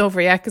swapped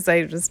over yet because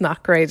I'm just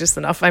not courageous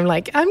enough. I'm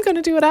like, I'm going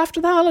to do it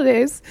after the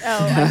holidays.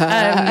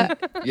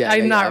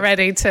 I'm not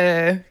ready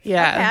to.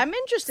 Yeah, okay, I'm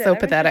interested. So I'm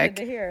pathetic.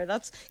 interested to hear.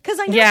 That's because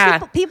I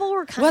know people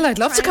were kind Well, of I'd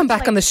love to come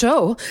back on the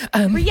show.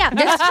 Yeah,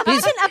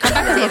 Please come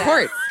back and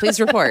report. Please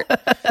report.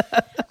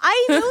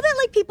 I know that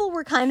like people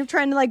were kind of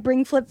trying to like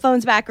bring flip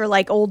phones back or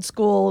like old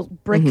school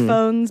brick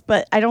phones,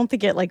 but I don't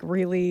think it like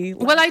really.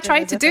 Well, I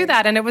tried to do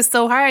that and it was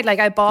so hard. Like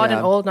I bought an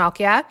old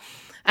Nokia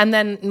and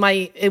then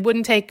it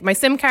wouldn't take my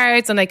SIM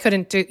cards and I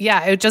couldn't do.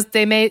 Yeah, it just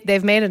they've made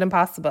it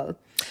impossible.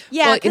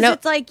 Yeah, because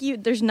it's like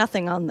there's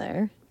nothing on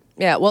there.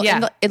 Yeah, well,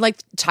 in like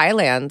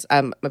Thailand,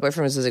 my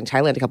boyfriend was visiting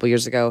Thailand a couple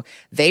years ago.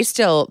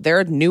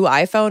 Their new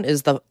iPhone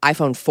is the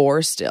iPhone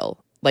 4 still.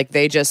 Like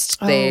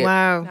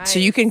wow. So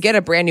you can get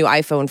a brand new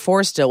iPhone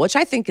 4 still, which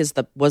I think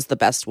was the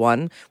best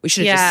one. We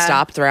should have just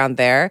stopped around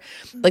there.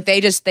 Like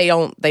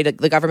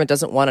the government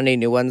doesn't want any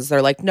new ones.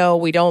 They're like, no,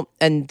 we don't.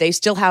 And they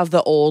still have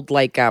the old,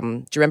 like, do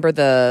you remember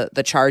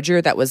the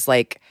charger that was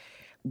like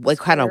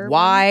kind of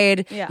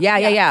wide?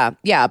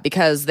 Yeah.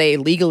 Because they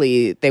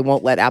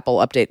won't let Apple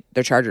update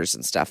their chargers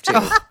and stuff too.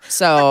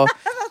 So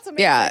That's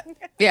amazing.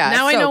 Yeah.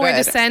 Now I know where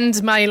to good.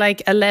 send my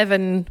like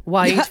 11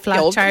 wide flat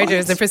old chargers,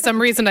 ones. and for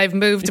some reason I've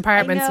moved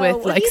apartments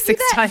with like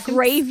 6 times.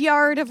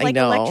 Graveyard of like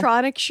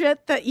electronic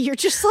shit that you're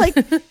just like,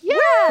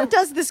 where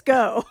does this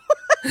go?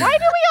 Why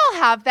do we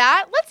all have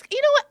that?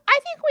 You know what? I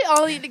think we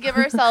all need to give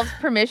ourselves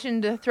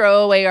permission to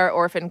throw away our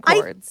orphan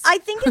cords. I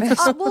think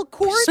it's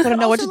cords, wanna but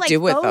know what also to like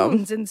do with them.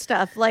 phones and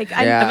stuff. Like,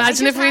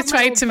 Imagine if we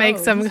tried to make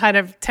some kind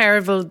of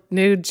terrible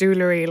new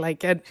jewelry.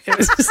 Like it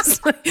was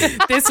just like,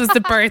 this was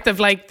the birth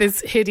of like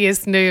this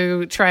hideous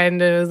new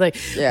trend. And it was like,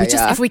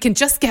 if we can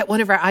just get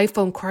one of our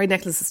iPhone cord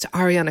necklaces to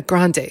Ariana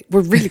Grande,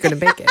 we're really going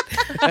to make it.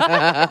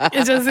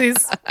 It's just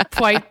these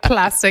white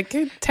plastic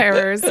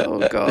terrors.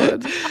 Oh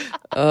God.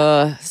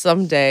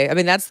 Someday. I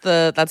mean, that's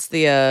the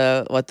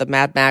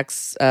Mad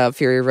Max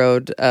Fury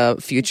Road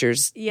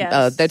futures.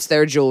 Yes. That's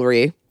their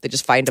jewelry. They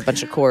just find a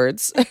bunch of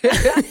cords,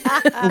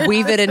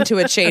 weave it into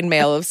a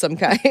chainmail of some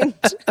kind.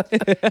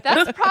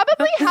 That's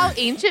probably how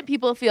ancient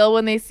people feel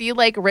when they see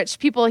like rich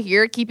people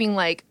here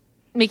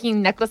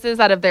making necklaces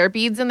out of their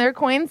beads and their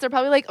coins. They're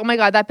probably like, oh my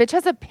God, that bitch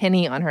has a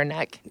penny on her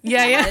neck.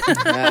 Yeah.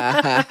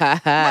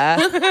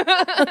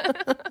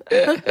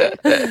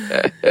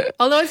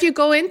 Although if you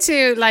go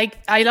into like,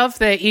 I love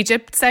the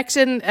Egypt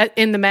section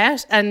in the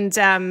Met, and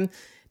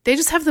they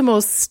just have the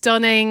most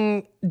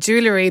stunning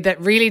jewelry that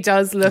really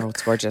does look. Oh,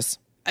 it's gorgeous.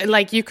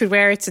 Like you could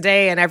wear it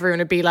today and everyone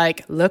would be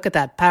like, look at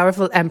that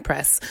powerful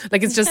empress.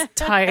 Like it's just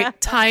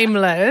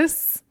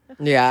timeless.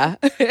 Yeah.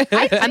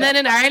 And then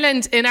in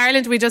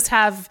Ireland we just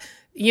have,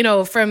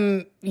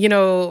 from,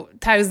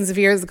 thousands of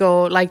years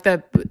ago, like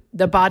the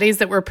bodies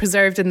that were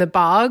preserved in the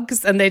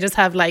bogs, and they just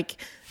have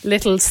like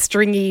little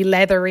stringy,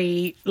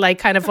 leathery, like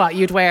kind of what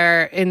you'd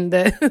wear in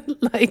the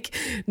like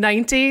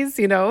 90s,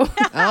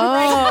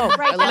 Oh,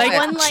 right. I like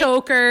love it.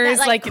 chokers,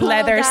 that, like cool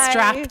leather guy.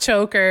 strap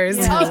chokers.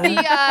 Oh,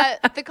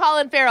 the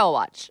Colin Farrell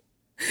watch.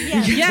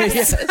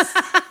 Yes.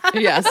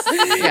 Yes.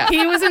 Yeah.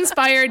 He was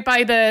inspired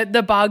by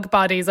the bog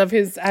bodies of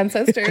his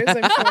ancestors,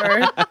 I'm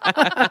sure.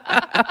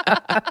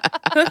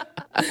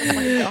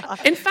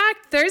 In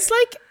fact, there's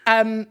like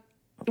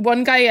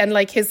one guy and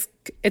like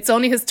it's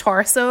only his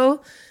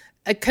torso,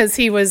 because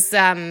he was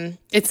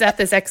it's at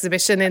this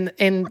exhibition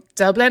in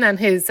Dublin, and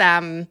his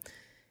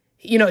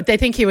they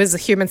think he was a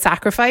human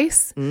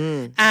sacrifice.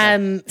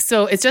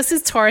 So it's just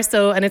his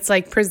torso and it's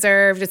like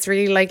preserved. It's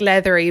really like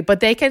leathery, but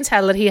they can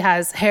tell that he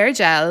has hair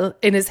gel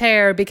in his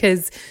hair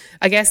because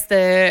I guess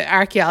the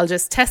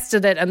archaeologists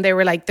tested it and they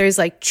were like, there's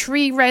like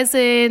tree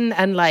resin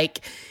and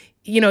like,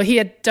 he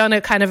had done a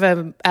kind of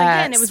a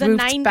Again, it was a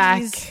swooped 90s,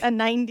 back. a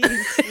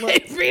 90s look.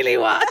 It really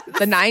was.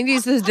 The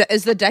 90s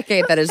is the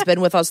decade that has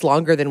been with us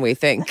longer than we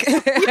think.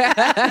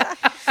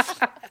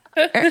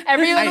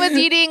 Everyone was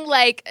eating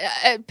like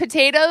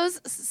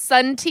potatoes,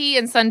 sun tea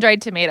and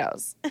sun-dried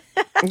tomatoes.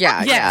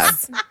 Yeah.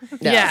 Yes.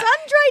 Yeah.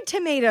 Sun-dried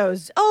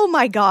tomatoes. Oh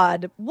my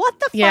God. What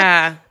the fuck?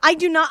 Yeah.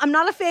 I'm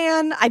not a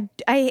fan.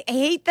 I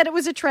hate that it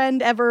was a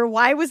trend ever.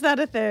 Why was that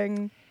a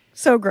thing?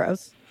 So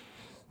gross.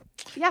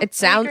 Yeah,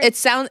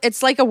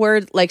 It's like a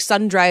word like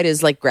sun dried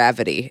is like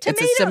gravity.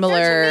 It's a similar.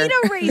 They're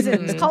tomato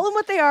raisins. Call them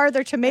what they are.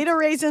 They're tomato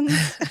raisins.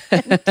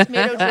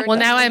 Well,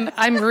 now I'm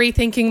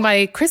rethinking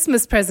my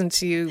Christmas present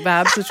to you,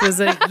 Babs, which was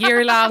a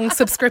year-long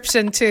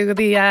subscription to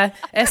the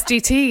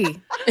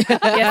SDT, the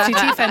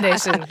SDT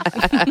Foundation.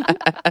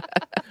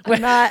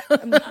 I'm not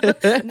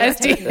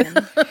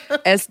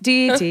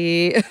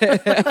SDT.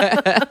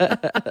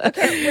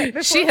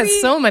 Okay, She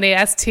has so many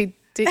STDs.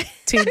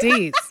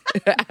 DT.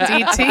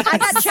 I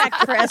got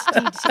checked for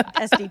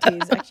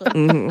SDTs,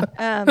 actually.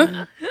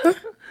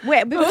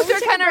 Wait, those are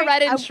kind of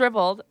red and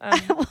shriveled. I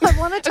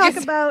want to talk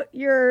about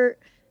your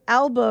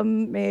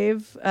album,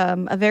 Maeve,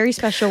 A Very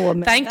Special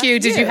Woman. Thank you.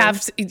 Did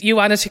you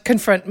wanted to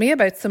confront me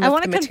about some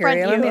of the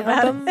material on the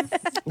album?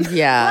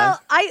 Yeah.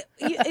 Well,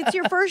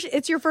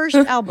 it's your first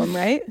album,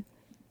 right?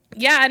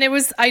 Yeah, and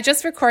I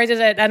just recorded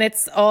it, and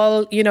it's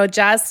all,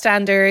 jazz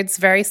standards,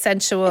 very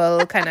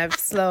sensual, kind of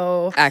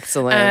slow.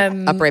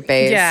 Excellent. Upright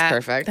bass. Yeah,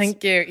 Perfect.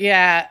 Thank you.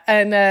 Yeah.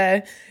 And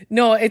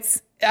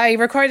I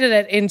recorded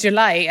it in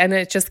July, and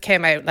it just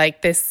came out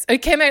like this.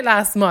 It came out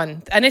last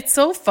month, and it's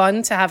so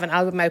fun to have an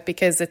album out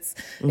because it's,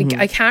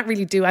 I can't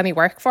really do any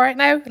work for it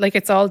now. Like,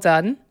 it's all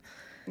done.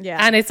 Yeah.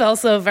 And it's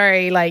also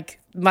very, like,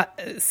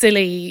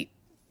 silly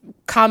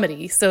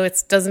comedy, so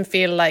it doesn't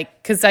feel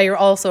like, because you're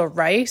also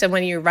write, and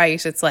when you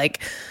write it's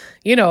like,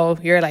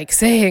 you're like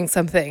saying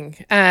something,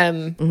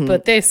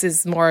 but this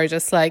is more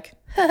just like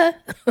yeah,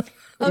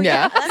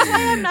 that's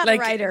why I'm not like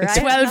a writer.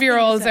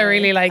 12-year-olds are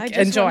really like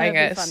enjoying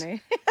it.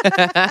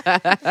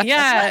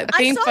 Yeah,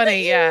 being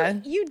funny.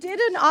 You did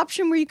an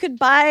option where you could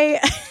buy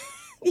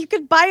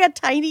a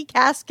tiny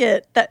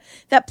casket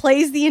that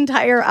plays the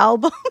entire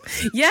album.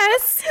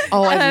 Yes.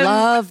 Oh, I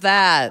love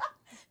that.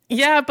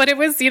 Yeah, but it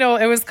was, it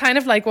was kind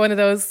of like one of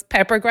those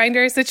pepper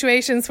grinder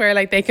situations where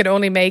like they could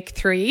only make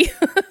 3.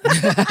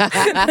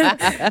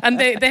 And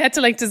they had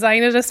to like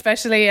design it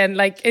especially, and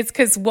like it's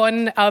because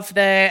one of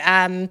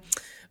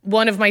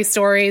my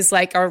stories,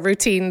 like, or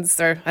routines,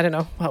 or I don't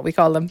know what we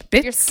call them,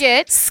 bits. Your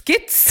skits.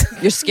 Skits.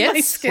 Your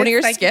skits? One of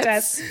your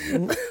skits?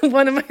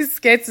 One of my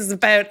skits is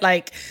about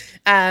like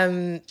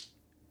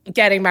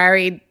getting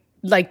married,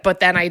 like,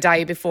 but then I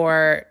die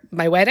before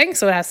my wedding,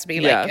 so it has to be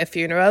like a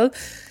funeral.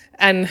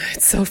 And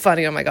it's so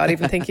funny. Oh my God,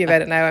 even thinking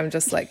about it now, I'm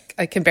just like,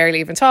 I can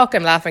barely even talk.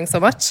 I'm laughing so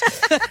much.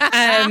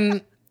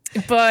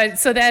 But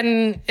so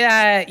then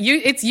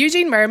it's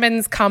Eugene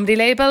Merman's comedy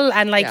label.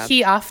 And like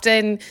he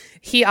often,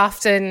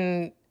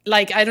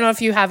 like, I don't know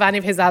if you have any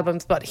of his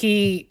albums, but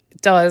he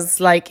does,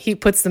 like, he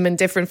puts them in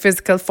different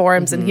physical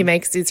forms, and he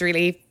makes these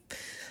really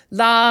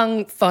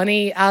long,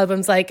 funny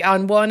albums. Like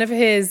on one of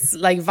his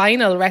like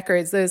vinyl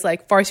records, there's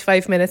like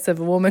 45 minutes of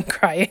a woman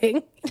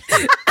crying.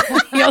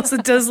 He also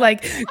does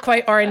like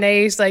quite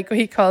ornate, like what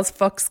he calls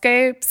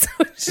fuckscapes,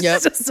 which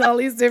is just all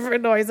these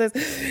different noises.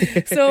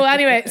 So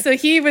anyway, so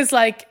he was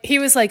like,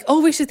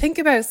 oh, we should think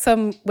about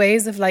some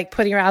ways of like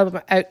putting your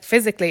album out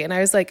physically. And I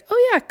was like,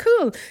 oh yeah,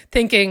 cool.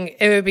 Thinking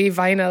it would be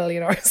vinyl,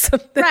 or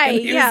something. Right. And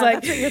he was like,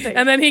 that's what you're thinking.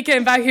 And then he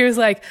came back, he was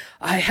like,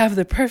 I have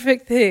the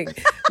perfect thing.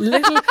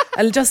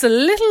 Just a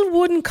little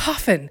wooden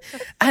coffin.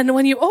 And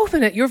when you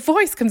open it, your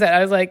voice comes out.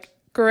 I was like,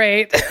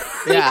 great.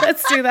 Yeah.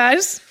 Let's do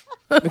that.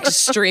 I'm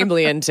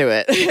extremely into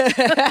it.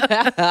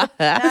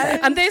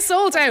 And they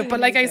sold out, but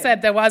like I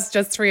said, there was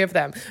just 3 of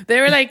them.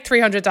 They were like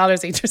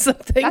 $300 each or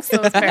something. That's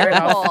so fair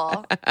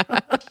enough.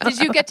 Did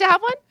you get to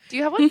have one? Do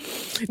you have one?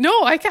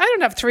 No, I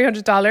don't have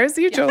 $300.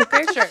 Are you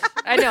joking? Sure.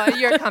 I know,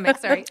 you're a comic,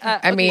 sorry.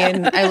 I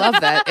mean, I love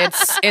that.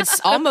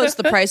 It's almost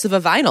the price of a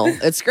vinyl.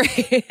 It's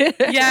great.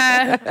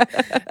 Yeah.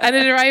 And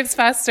it arrives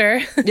faster.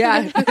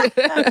 Yeah.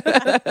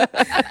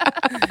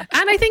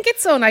 And I think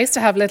it's so nice to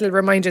have little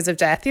reminders of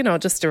death,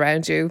 just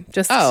around you.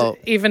 Just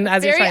even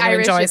as you're trying to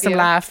enjoy some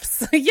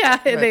laughs. Yeah,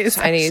 it is.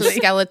 Tiny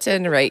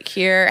skeleton right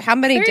here. How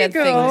many dead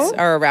things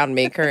are around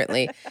me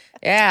currently?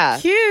 Yeah.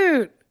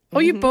 Cute. Oh,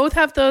 you both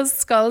have those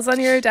skulls on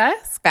your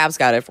desk? Babs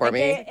got it for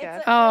me.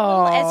 It's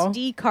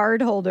SD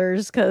card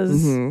holders,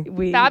 because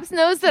Babs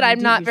knows that I'm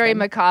not very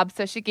macabre,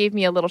 so she gave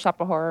me a Little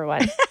Shop of Horror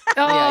one.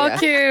 Oh,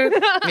 cute.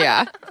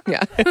 Yeah.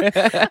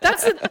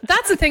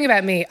 That's the thing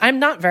about me. I'm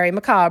not very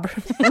macabre.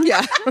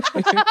 Yeah.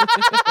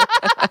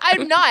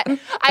 I'm not.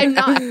 I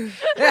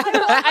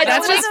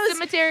don't like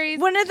cemeteries.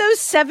 One of those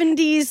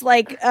 70s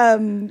like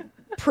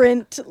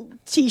print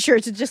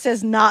t-shirts. It just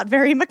says "not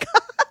very macabre."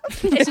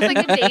 It's just like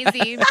a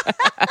daisy.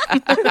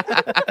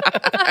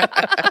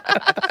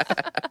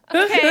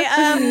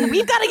 Okay,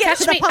 we've got to get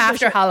to the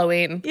publisher after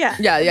Halloween. Yeah.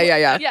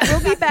 Yeah.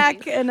 We'll be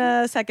back in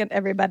a second,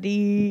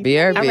 everybody.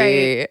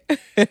 BRB.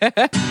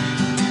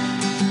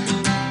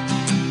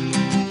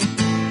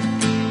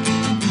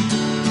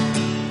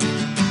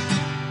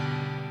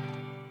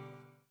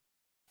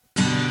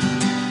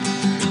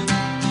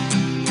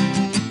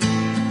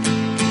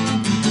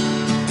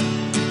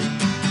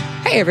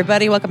 Hey,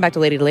 everybody. Welcome back to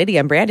Lady to Lady.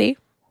 I'm Brandy.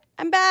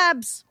 I'm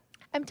Babs.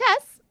 I'm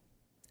Tess.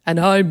 And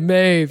I'm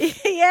Maeve.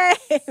 Yay.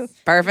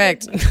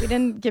 Perfect. We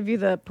didn't give you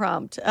the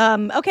prompt.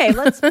 Okay,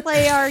 let's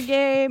play our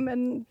game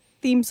and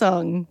theme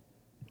song.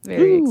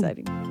 Very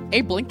exciting.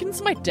 Abe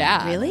Lincoln's my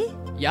dad. Really?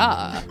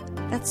 Yeah.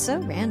 That's so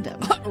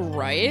random.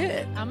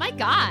 Right? Oh my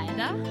God.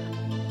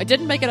 I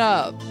didn't make it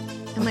up.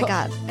 Oh my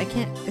God. I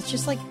can't. It's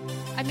just like,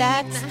 I mean,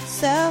 that's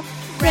so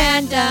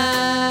random.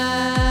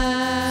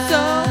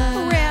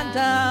 So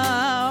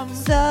random.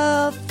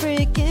 So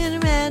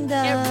freaking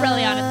random. it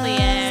really honestly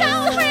is. So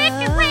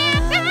freaking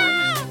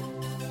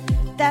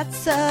random. That's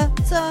so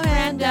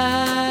random.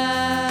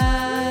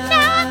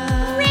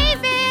 Not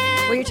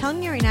Raven. What you're telling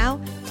me right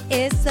now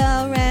is so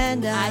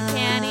random. I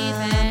can't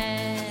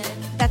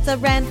even. That's a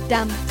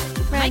random.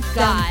 My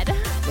God.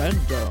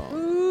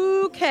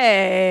 Random.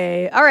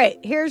 Okay. All right.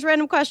 Here's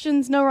random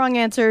questions. No wrong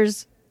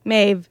answers.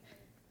 Maeve,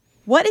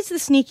 what is the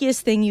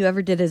sneakiest thing you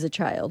ever did as a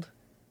child?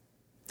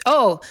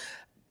 Oh,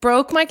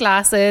 broke my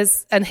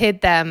glasses and hid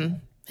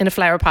them in a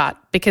flower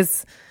pot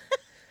because...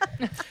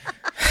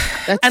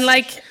 and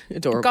like,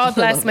 adorable. God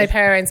bless my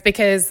parents,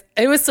 because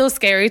it was so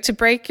scary to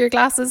break your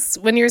glasses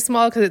when you're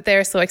small because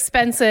they're so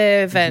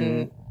expensive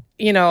and,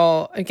 you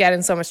know, get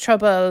in so much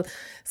trouble.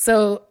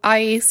 So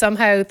I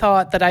somehow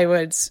thought that I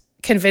would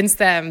convince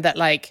them that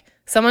like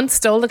someone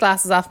stole the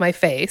glasses off my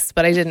face,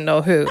 but I didn't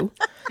know who.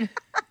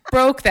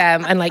 Broke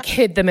them and like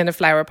hid them in a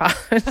flower pot.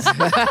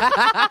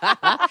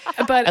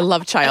 But I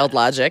love child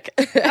logic.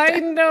 I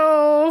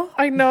know.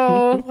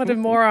 What a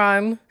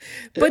moron.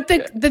 But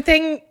the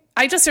thing,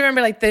 I just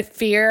remember like the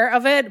fear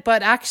of it,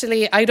 but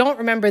actually I don't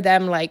remember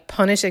them like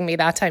punishing me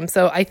that time.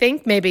 So I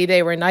think maybe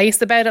they were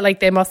nice about it. Like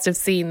they must have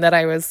seen that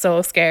I was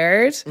so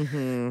scared.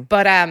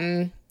 But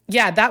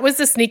yeah, that was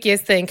the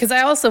sneakiest thing, because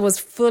I also was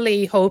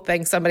fully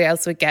hoping somebody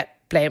else would get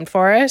blamed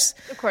for it.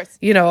 Of course.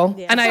 You know,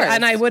 Yeah,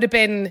 and I would have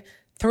been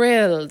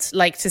thrilled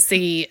like to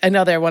see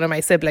another one of my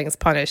siblings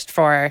punished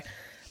for,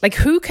 like,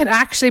 who can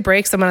actually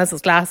break someone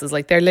else's glasses?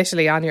 Like they're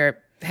literally on your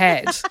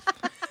head.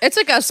 It's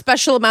like a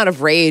special amount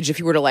of rage if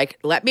you were to like,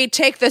 let me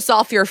take this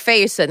off your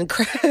face and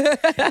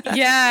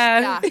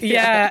Yeah.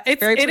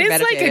 Very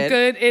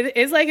It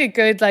is like a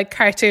good like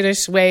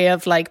cartoonish way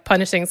of like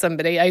punishing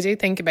somebody. I do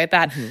think about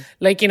that.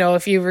 Like, you know,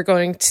 if you were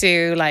going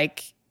to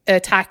like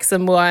attack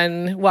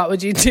someone, what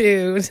would you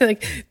do?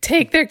 Like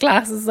take their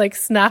glasses, like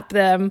snap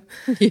them,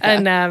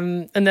 and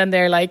then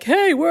they're like,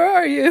 "Hey, where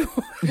are you?"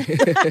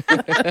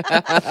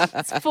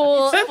 It's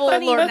full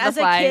Funny, Lord of the as a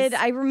Flies. kid,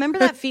 I remember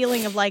that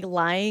feeling of like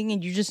lying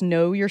and you just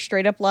know you're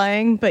straight up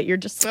lying, but you're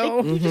just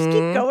like, you just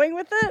keep going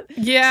with it.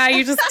 Yeah,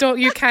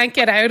 you can't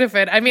get out of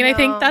it. I mean, I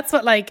think that's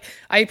what like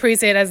I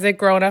appreciate as a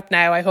grown up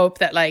now. I hope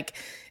that like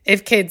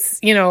if kids,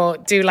 you know,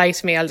 do lie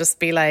to me, I'll just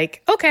be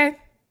like, okay.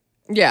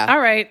 yeah. All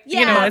right. Yeah,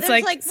 you know, it's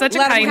there's, like such a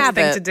let 'em kind have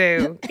thing it. to do.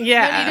 No need to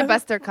Yeah.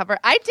 bust their cover.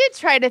 I did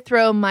try to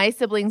throw my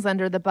siblings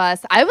under the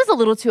bus. I was a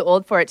little too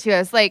old for it too. I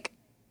was like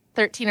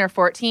 13 or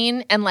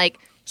 14, and like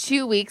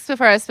 2 weeks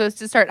before I was supposed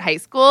to start high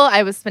school,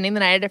 I was spending the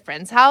night at a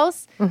friend's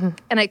house,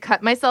 and I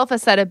cut myself a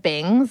set of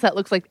bangs that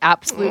looks like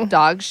absolute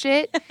dog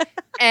shit.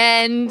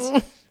 And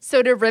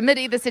so to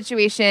remedy the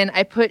situation,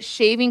 I put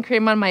shaving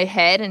cream on my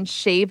head and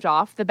shaved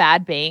off the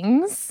bad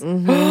bangs.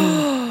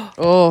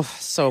 Oh,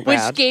 so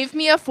bad. Which gave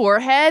me a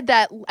forehead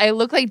that I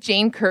look like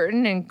Jane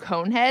Curtin and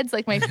Coneheads,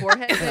 like my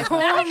forehead.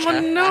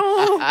 Oh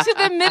no. To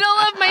the middle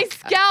of my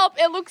scalp.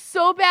 It looked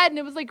so bad. And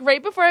it was like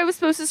right before I was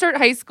supposed to start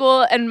high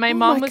school. And my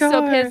mom was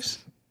so pissed.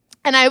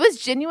 And I was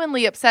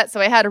genuinely upset.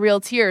 So I had real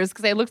tears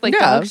because I looked like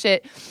dog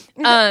shit.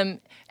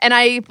 And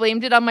I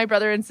blamed it on my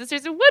brother and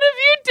sisters. And what if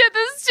you did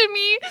this to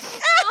me?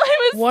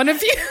 I was One of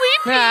you.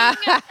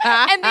 sleeping.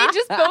 And they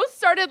just both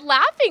started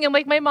laughing. And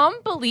like my mom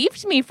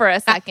believed me for a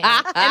second.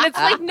 And it's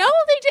like, no,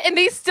 they did. And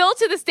they still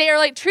to this day are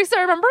like, Teresa,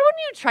 remember when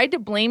you tried to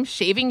blame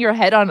shaving your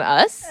head on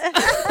us?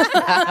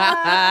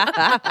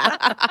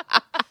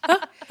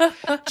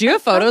 Do you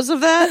have photos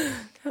of that?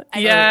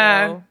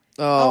 Yeah.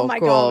 Oh, my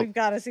cool. God, we've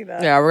got to see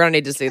that. Yeah, we're gonna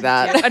need to see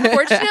that.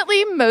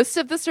 Unfortunately, most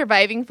of the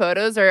surviving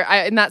photos are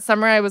in that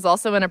summer. I was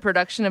also in a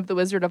production of The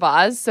Wizard of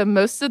Oz, so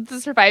most of the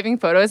surviving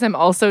photos, I'm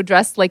also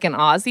dressed like an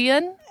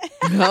Ozian.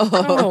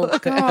 Oh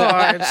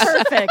God.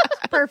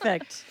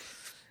 Perfect.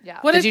 Yeah,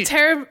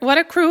 What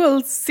a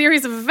cruel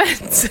series of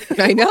events.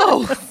 I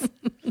know.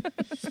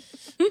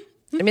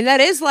 I mean, that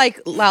is like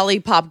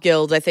Lollipop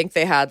Guild. I think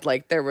they had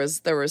like there was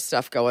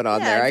stuff going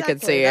on there. exactly. I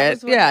could see That it.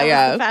 was what- Yeah, that was the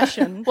yeah.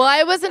 fashion. well,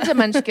 I wasn't a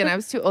munchkin. I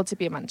was too old to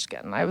be a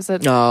munchkin. I was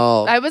one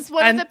No. of the people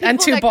and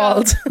too that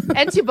bald.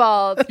 and too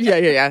bald.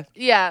 Yeah.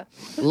 Yeah.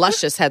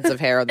 Luscious heads of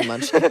hair on the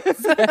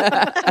munchkins.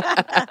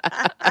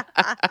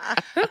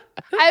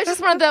 I was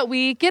just one of the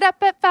we get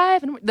up at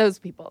 5 and those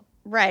people.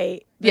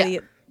 Right. Yeah.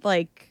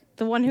 Like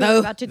the one who was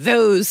about to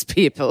Those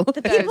people.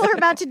 the people who are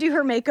about to do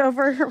her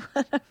makeover or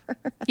whatever.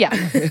 Yeah.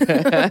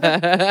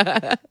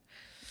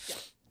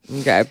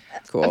 Okay,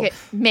 cool. Okay,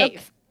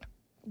 Maeve.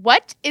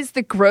 What is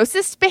the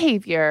grossest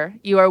behavior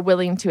you are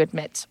willing to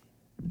admit?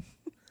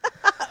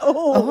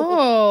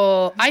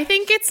 Oh, I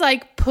think it's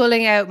like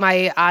pulling out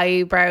my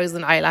eyebrows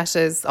and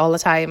eyelashes all the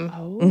time.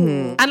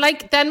 And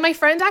like then my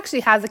friend actually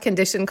has a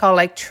condition called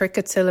like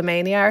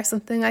trichotillomania or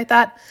something like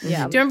that.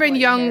 Yeah. Do you remember in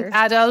Young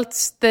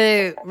Adult,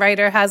 the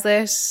writer has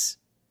it?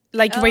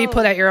 Like where you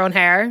pull out your own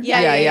hair?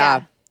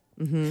 Yeah.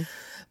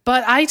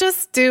 But I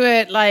just do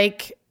it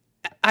like,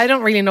 I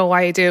don't really know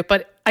why I do it,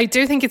 but I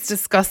do think it's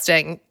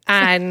disgusting.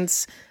 And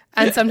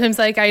sometimes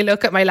like I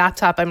look at my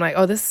laptop, I'm like,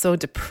 oh, this is so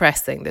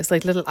depressing. There's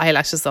like little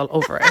eyelashes all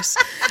over it.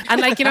 And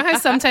like, you know how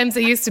sometimes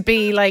it used to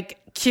be like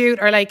cute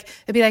or like,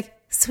 it'd be like,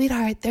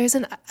 sweetheart, there's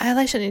an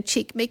eyelash on your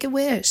cheek, make a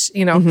wish,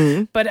 you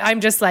know? But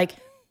I'm just like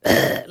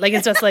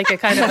it's just like a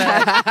kind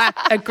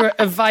of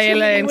a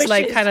violent,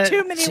 like kind of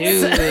too many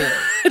wishes.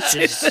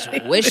 Just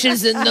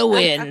wishes in the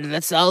wind.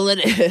 That's all it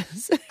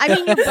is. I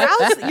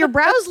mean, your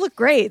brows look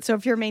great. So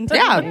if you're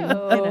maintaining,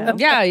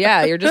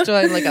 Yeah. You're just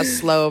doing like a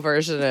slow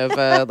version of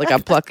like a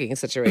plucking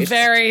situation.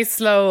 very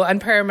slow and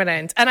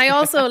permanent. And I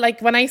also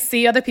like when I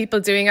see other people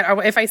doing it,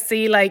 or if I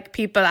see like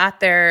people at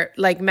their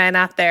like men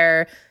at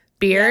their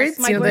beards, Yes,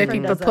 my you know, the boyfriend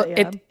people does put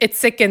that, it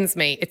sickens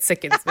me.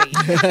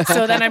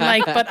 So then I'm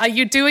like, but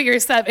you do it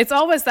yourself. It's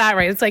always that,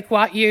 right? It's like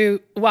what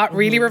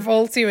really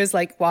revolts you is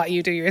like what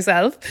you do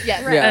yourself.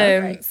 Yes.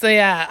 Yeah. So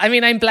yeah, I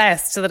mean, I'm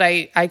blessed that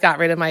I got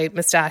rid of my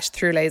mustache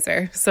through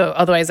laser. So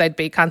otherwise I'd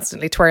be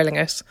constantly twirling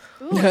it.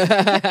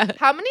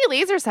 How many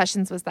laser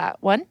sessions was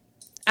that? One?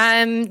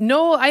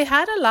 No, I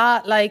had a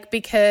lot, like,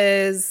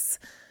 because,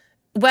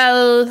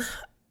 well,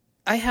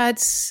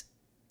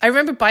 I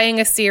remember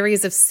buying a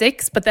series of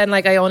 6, but then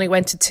like I only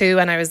went to 2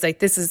 and I was like,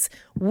 this is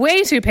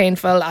way too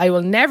painful. I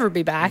will never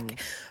be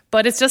back.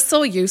 But it's just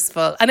so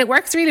useful. And it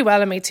works really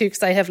well on me too,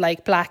 because I have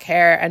like black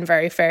hair and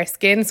very fair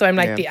skin. So I'm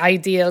like the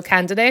ideal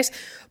candidate.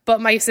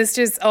 But my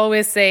sisters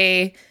always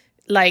say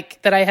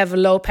like that I have a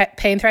low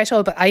pain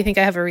threshold, but I think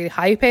I have a really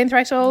high pain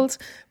threshold.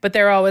 But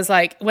they're always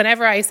like,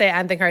 whenever I say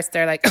anything hurts,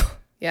 they're like, oh,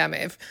 yeah,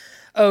 Maeve.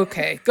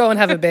 Okay, go and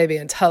have a baby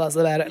and tell us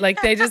about it.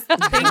 Like they just think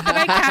that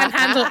I can't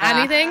handle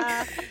anything.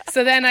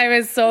 So then I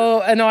was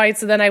so annoyed.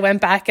 So then I went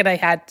back and I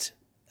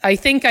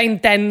think I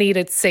then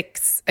needed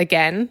 6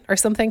 again or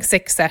something,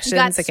 6 sessions you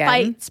got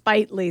again.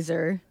 Spite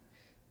laser.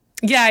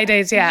 Yeah, I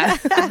did. Yeah.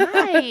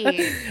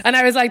 Nice. And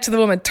I was like to the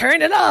woman,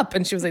 turn it up.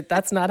 And she was like,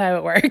 that's not how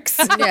it works.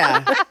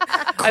 Yeah.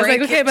 I was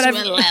like, okay, but I've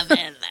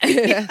 11.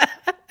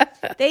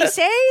 They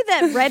say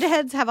that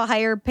redheads have a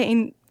higher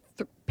pain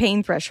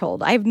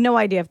threshold. I have no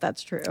idea if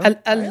that's true.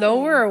 a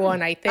lower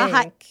one, I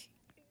think.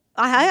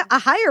 A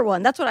higher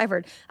one. That's what I've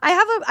heard.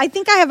 I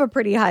think I have a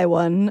pretty high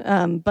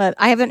one, but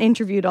I haven't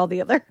interviewed all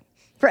the other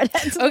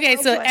redheads. Okay,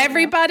 so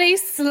everybody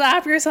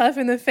slap yourself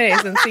in the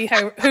face and see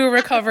who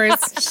recovers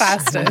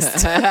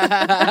fastest.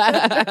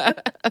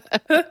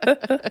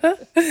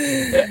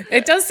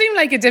 It does seem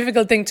like a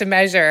difficult thing to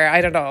measure.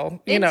 I don't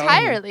know.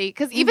 Entirely.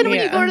 Because even when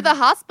you go to the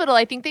hospital,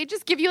 I think they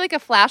just give you like a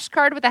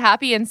flashcard with a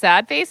happy and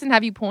sad face and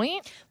have you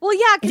point. Well,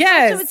 yeah, because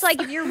Yes. also it's like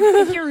if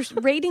you're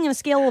rating on a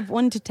scale of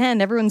 1 to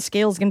 10, everyone's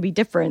scale is going to be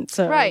different.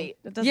 So Right.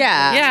 it doesn't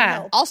Yeah. really Yeah.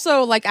 help.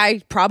 Also, like,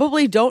 I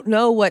probably don't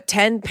know what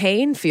 10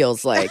 pain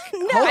feels like.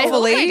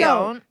 Hopefully. I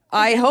don't.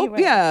 I hope,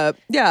 yeah.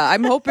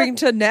 I'm hoping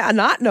to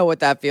not know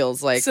what that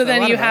feels like. So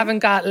then I you don't know. haven't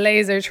got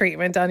laser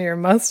treatment on your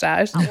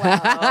mustache. Because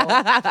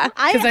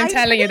Because I'm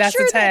telling you, that's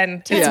a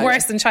 10. It's Yeah.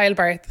 worse than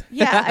childbirth.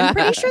 Yeah, I'm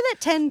pretty sure that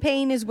 10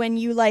 pain is when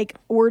you like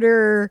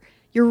order,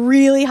 you're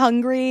really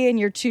hungry and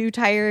you're too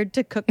tired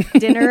to cook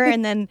dinner,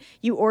 and then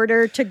you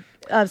order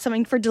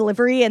something for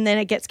delivery and then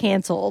it gets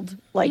canceled.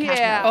 Like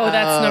Yeah. Oh,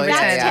 that's number that's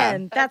 10. yeah.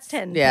 10. That's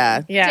 10.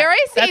 Yeah. Yeah. Dare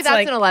I say that's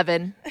like an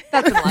 11?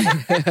 That's an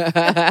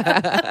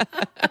 11.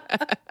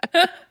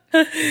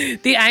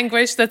 the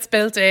anguish that's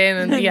built in.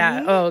 And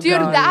yeah. Oh, Dude,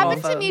 God, that happened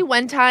awful. to me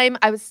one time.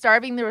 I was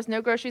starving. There was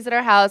no groceries at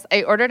our house.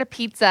 I ordered a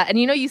pizza. And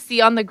you see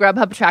on the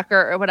Grubhub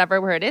tracker or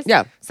whatever where it is?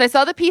 Yeah. So I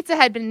saw the pizza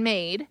had been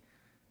made.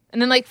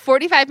 And then like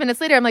 45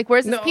 minutes later, I'm like,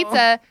 where's this No.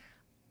 pizza?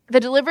 The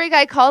delivery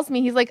guy calls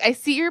me. He's like, I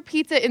see your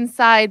pizza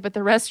inside, but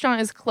the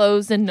restaurant is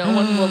closed and no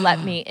one will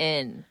let me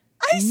in.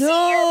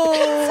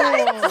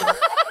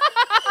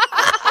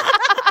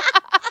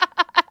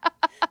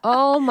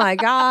 Oh my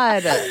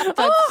God.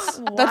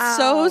 That's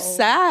so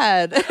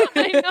sad.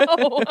 I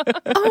know.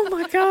 Oh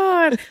my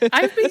God.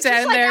 I've been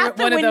down like, there out with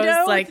the one of those,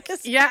 window. like,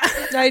 yeah.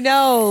 I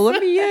know.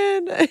 Let me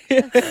in.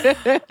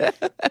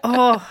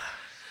 Oh.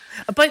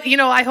 But,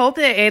 I hope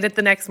they ate it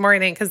the next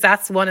morning, because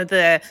that's one of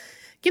the,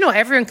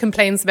 everyone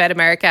complains about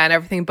America and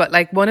everything, but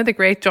like one of the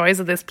great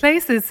joys of this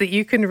place is that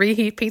you can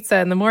reheat pizza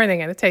in the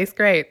morning and it tastes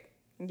great.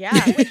 Yeah.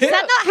 Does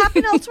that not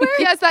happen elsewhere?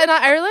 Yeah, is that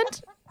not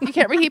Ireland? You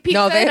can't reheat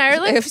pizza They in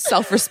Ireland? have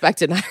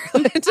self-respect in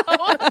Ireland.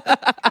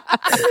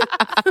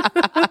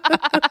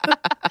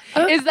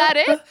 Is that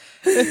it?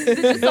 Is it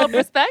just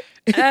self-respect?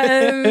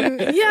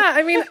 Yeah,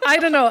 I mean, I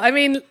don't know. I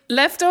mean,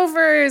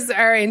 leftovers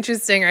are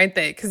interesting, aren't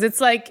they? Because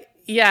it's like,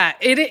 yeah,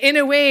 in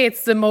a way,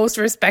 it's the most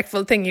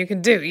respectful thing you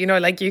can do.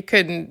 Like you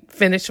couldn't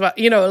finish what,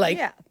 like,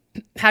 Yeah.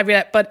 have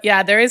you? But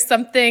yeah, there is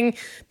something.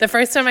 The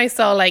first time I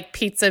saw like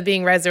pizza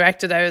being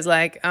resurrected, I was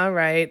like, all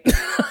right,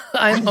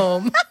 I'm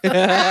home.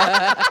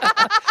 I'm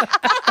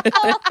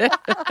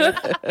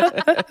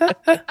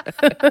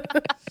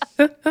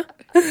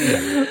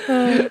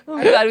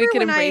glad we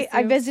can embrace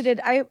I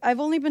visited. I've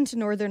only been to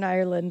Northern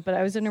Ireland, but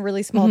I was in a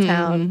really small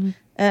town,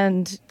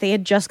 and they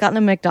had just gotten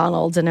a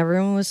McDonald's, and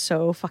everyone was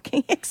so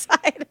fucking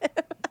excited.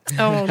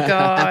 Oh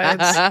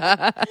God.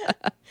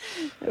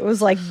 It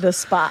was like the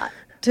spot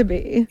to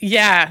be.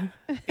 Yeah.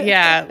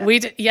 We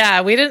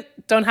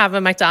don't have a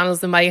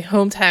McDonald's in my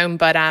hometown,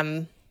 but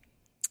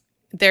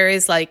there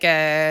is like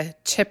a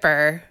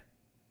chipper.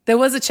 There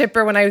was a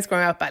chipper when I was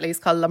growing up, at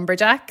least, called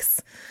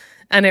Lumberjacks,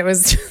 and it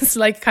was just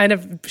like kind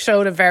of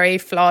showed a very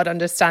flawed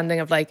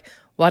understanding of like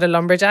what a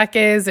lumberjack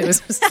is. It was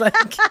just like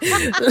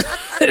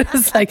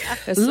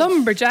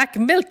lumberjack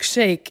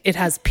milkshake. It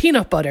has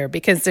peanut butter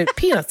because the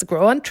peanuts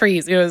grow on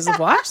trees. It was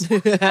what?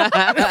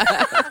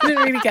 I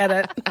didn't really get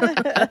it.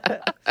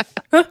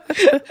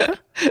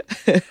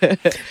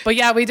 But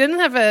yeah, we didn't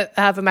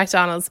have a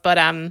McDonald's. But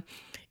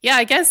yeah,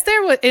 I guess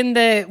there was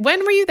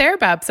when were you there,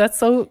 Babs? That's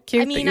so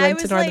cute that you went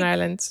to Northern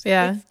Ireland.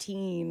 Yeah,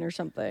 15 or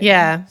something.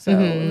 Yeah, so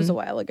it was a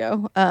while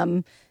ago.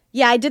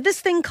 Yeah, I did this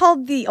thing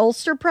called the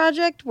Ulster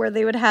Project where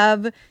they would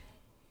have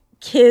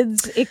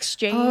kids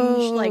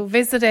exchange, like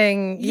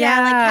visiting.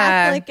 Yeah, like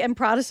Catholic and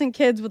Protestant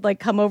kids would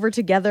like come over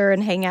together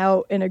and hang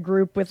out in a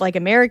group with like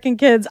American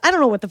kids. I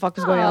don't know what the fuck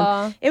was going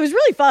on. It was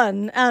really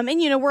fun. And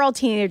we're all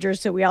teenagers,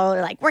 so we all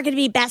are like, we're going to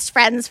be best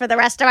friends for the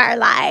rest of our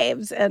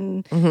lives.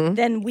 And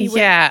then we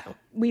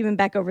went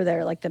back over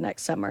there like the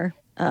next summer.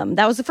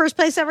 That was the first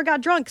place I ever got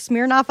drunk.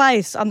 Smirnoff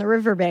Ice on the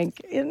riverbank.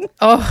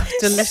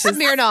 Delicious.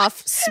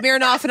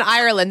 Smirnoff in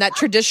Ireland, that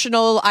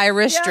traditional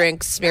Irish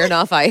drink,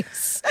 Smirnoff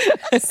Ice.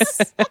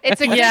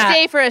 It's a good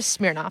day for a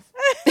Smirnoff.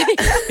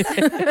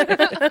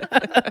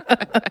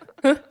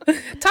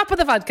 Top of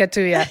the vodka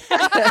too, yeah.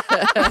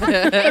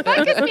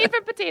 Vodka's made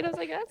from potatoes,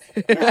 I guess.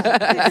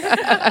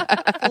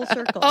 Full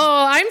circle.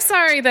 Oh, I'm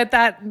sorry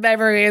that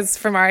memory is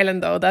from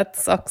Ireland, though. That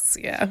sucks,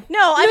 yeah.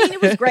 No, I mean,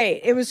 it was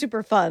great. It was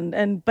super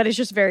fun, but it's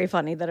just very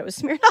funny that it was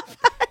Smirnoff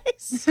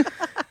Ice.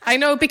 I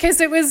know,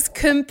 because it was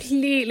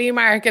completely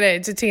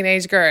marketed to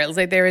teenage girls.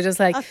 Like, they were just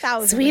like,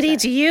 1,000%. Sweetie,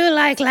 do you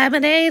like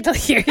lemonade?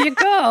 Here you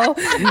go.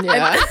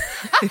 Yeah.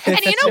 And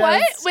you know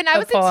what? When I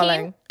was a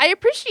appalling. teen, I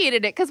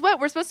appreciated it. Because what?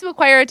 We're supposed to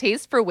acquire a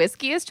taste for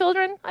whiskey as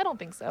children? I don't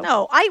think so.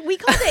 No, we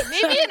called it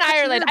Maybe in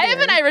Ireland. I have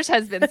an Irish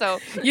husband, so.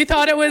 You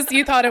thought it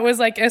was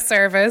like a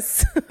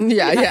service.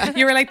 Yeah.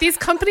 You were like, these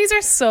companies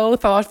are so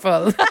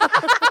thoughtful.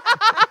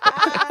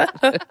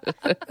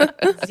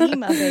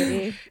 Zima,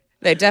 baby.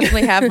 They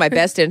definitely have my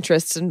best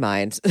interests in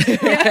mind.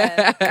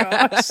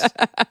 Gosh.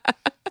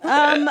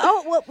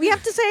 Well, we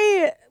have to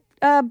say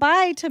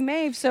bye to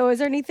Maeve. So is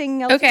there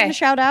anything else you want to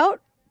shout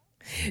out?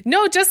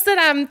 No, just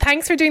that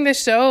thanks for doing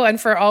this show and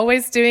for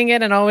always doing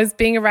it and always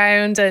being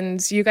around,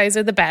 and you guys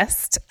are the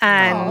best.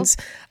 And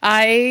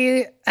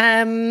I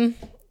I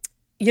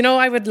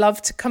would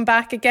love to come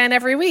back again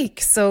every week.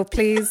 So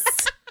please.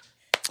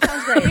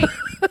 Sounds great.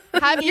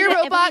 Have your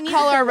robot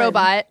call our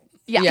robot.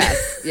 Yeah.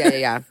 Yes.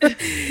 Yeah.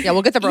 Yeah,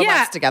 we'll get the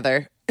robots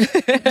together.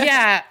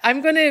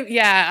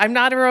 I'm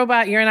not a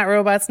robot. You're not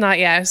robots, not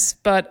yet.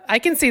 But I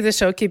can see the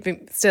show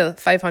keeping still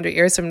 500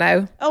 years from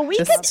now. Oh, we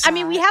have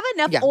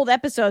enough old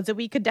episodes that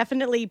we could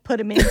definitely put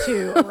them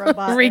into a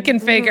robot.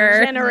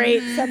 Reconfigure.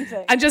 Generate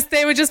something. And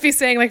they would just be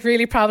saying like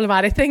really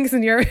problematic things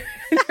in your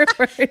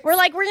words. We're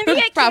like, we're going to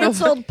get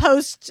canceled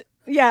post...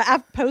 Yeah,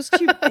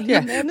 post-death.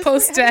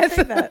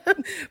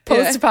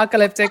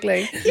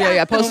 Post-apocalyptically.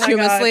 Yeah,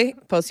 posthumously.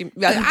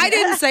 I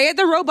didn't say it.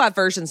 The robot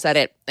version said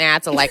it.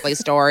 It's a likely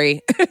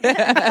story.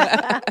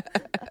 The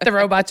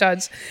robot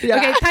judge. Yeah.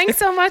 Okay, thanks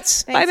so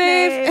much. Thanks, bye,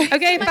 Maeve.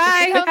 Okay,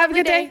 bye. Have a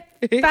good day.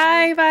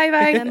 Bye.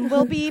 And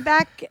we'll be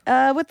back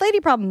with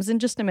Lady Problems in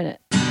just a minute.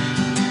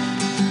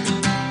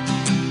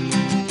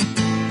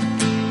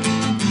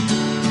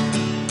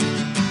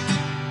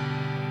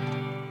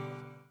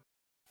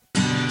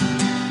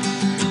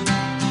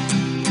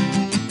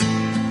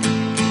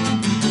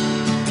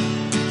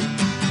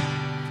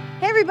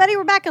 Everybody,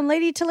 we're back on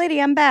Lady to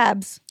Lady. I'm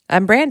Babs.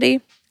 I'm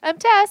Brandy. I'm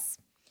Tess.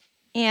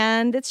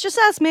 And it's just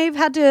us. Maeve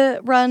had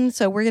to run,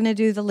 so we're going to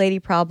do the lady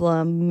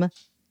problem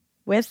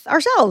with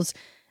ourselves.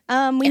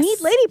 We need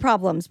lady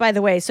problems, by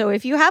the way. So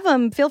if you have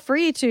them, feel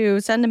free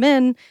to send them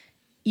in.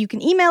 You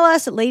can email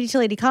us at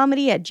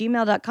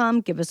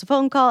ladytoladycomedy@gmail.com. Give us a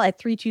phone call at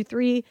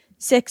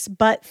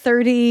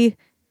 323-6-BUT-30.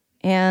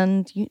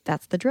 And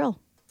that's the drill.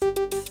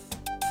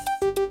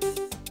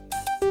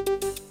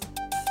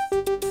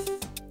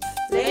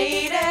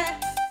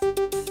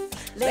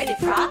 Lady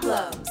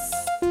problems.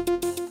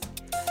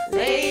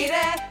 Lady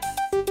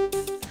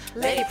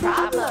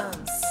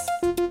problems.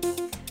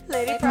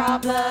 Lady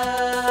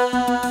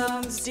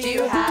problems. Do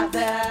you have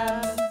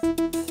them?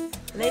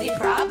 Lady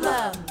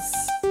problems.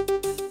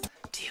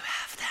 Do you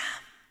have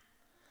them?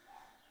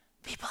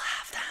 People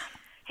have them.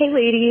 Hey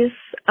ladies,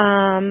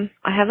 I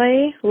have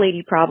a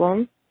lady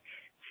problem.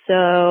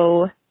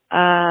 So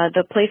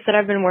The place that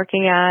I've been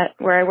working at,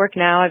 where I work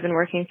now, I've been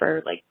working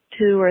for like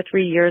 2 or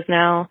 3 years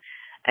now.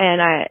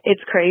 And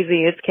it's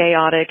crazy. It's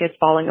chaotic. It's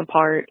falling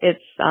apart.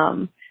 It's,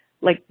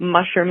 like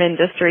mushroom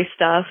industry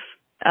stuff,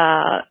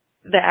 the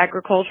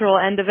agricultural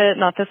end of it,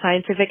 not the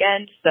scientific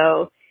end.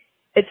 So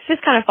it's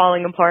just kind of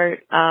falling apart,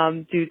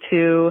 due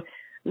to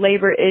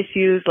labor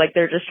issues. Like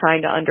they're just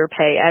trying to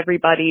underpay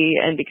everybody.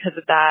 And because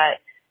of that,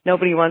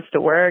 nobody wants to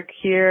work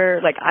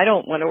here. Like I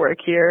don't want to work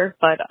here,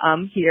 but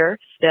I'm here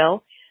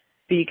still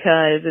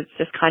because it's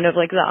just kind of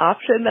like the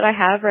option that I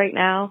have right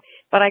now.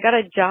 But I got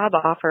a job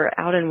offer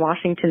out in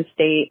Washington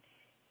State,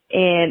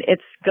 and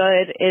it's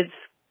good. It's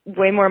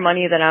way more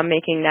money than I'm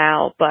making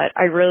now, but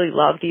I really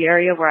love the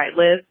area where I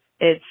live.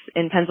 It's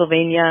in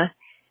Pennsylvania,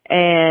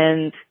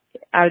 and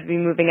I would be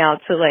moving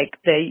out to like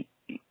the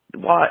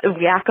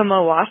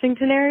Yakima,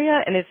 Washington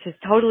area, and it's just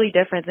totally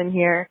different than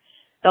here.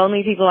 The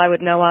only people I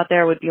would know out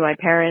there would be my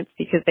parents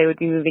because they would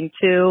be moving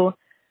too.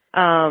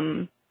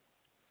 And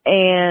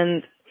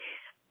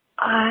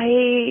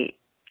I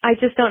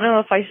just don't know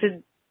if I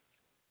should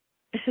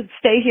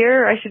stay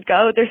here or I should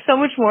go. There's so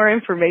much more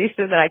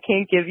information that I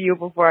can't give you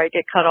before I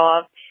get cut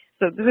off.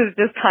 So this is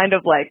just kind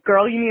of like,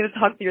 girl, you need to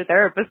talk to your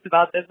therapist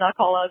about this, not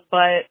call us.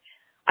 But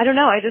I don't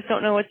know. I just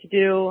don't know what to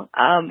do.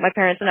 My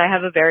parents and I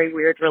have a very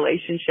weird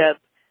relationship.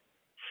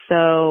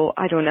 So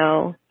I don't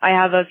know. I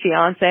have a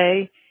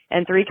fiance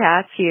and 3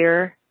 cats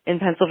here in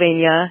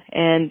Pennsylvania,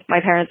 and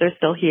my parents are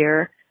still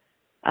here.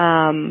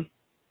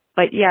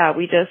 But yeah,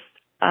 we just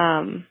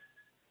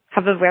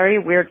have a very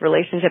weird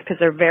relationship because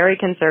they're very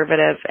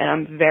conservative and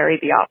I'm very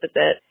the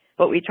opposite.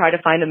 But we try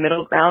to find a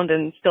middle ground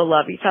and still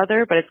love each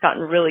other. But it's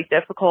gotten really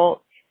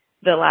difficult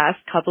the last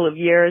couple of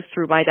years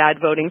through my dad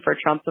voting for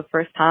Trump the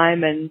first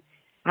time and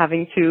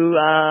having to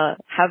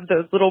have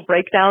those little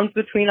breakdowns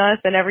between us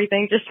and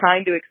everything, just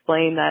trying to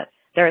explain that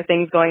there are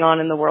things going on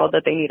in the world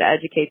that they need to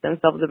educate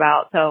themselves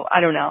about. So I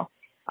don't know.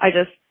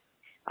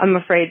 I'm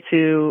afraid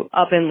to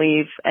up and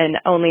leave and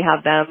only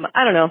have them.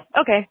 I don't know.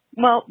 Okay.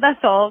 Well, that's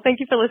all. Thank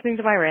you for listening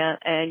to my rant,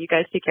 and you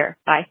guys take care.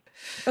 Bye.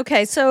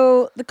 Okay.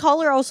 So the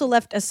caller also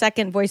left a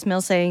second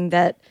voicemail saying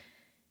that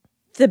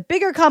the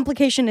bigger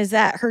complication is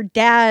that her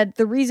dad,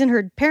 the reason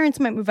her parents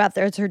might move out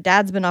there is her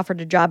dad's been offered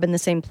a job in the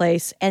same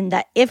place, and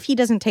that if he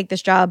doesn't take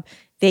this job,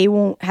 they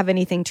won't have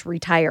anything to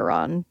retire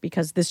on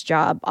because this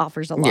job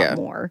offers a lot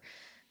more.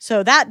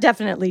 So that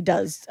definitely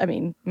does,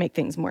 make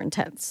things more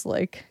intense.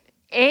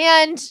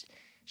 And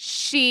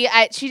she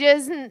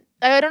doesn't,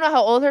 I don't know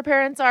how old her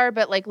parents are,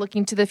 but like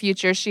looking to the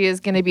future, she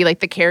is going to be like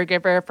the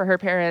caregiver for her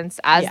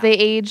parents as they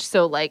age.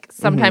 So like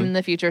sometime in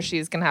the future,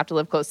 she's going to have to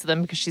live close to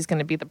them because she's going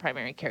to be the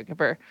primary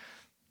caregiver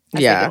as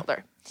they get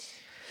older.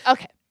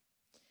 Okay.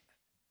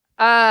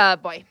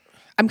 Boy.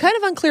 I'm kind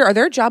of unclear. Are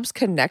their jobs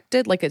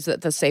connected? Like, is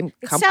it the same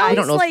company?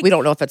 We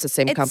don't know if it's the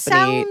same company.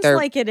 It sounds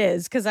like it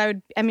is because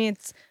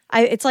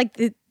it's like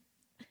it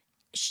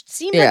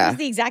seems like it's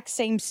the exact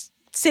same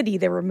city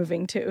they were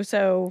moving to.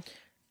 So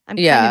I'm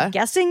kind of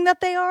guessing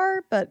that they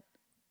are, but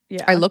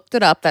yeah. I looked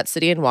it up. That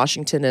city in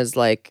Washington is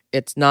like,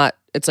 it's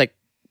like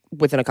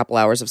within a couple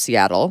hours of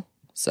Seattle.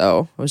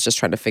 So I was just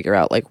trying to figure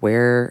out like,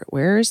 where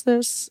is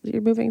this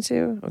you're moving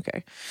to?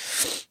 Okay.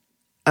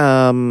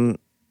 I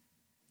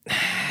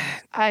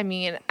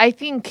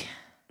think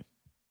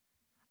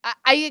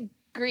I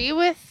agree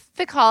with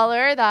the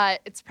caller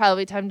that it's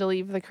probably time to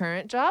leave the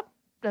current job.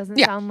 Doesn't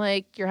sound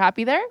like you're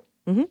happy there.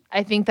 Mm-hmm.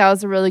 I think that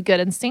was a really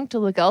good instinct to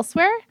look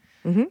elsewhere.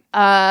 Mm-hmm.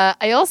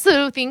 I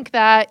also think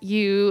that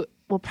you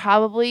will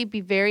probably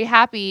be very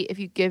happy if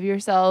you give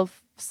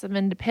yourself some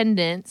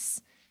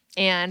independence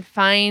and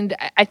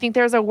I think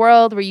there's a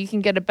world where you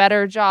can get a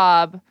better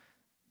job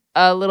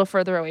a little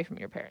further away from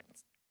your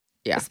parents.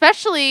 Yeah.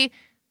 Especially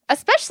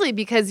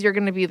because you're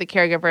going to be the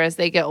caregiver as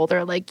they get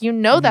older. Like,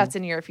 that's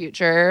in your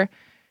future.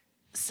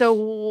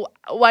 So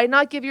why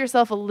not give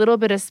yourself a little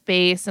bit of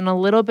space and a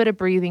little bit of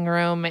breathing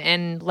room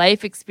and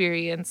life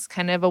experience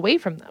kind of away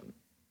from them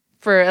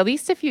for at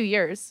least a few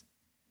years?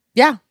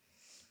 Yeah.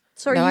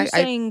 So are you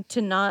saying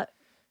to not?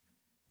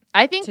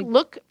 I think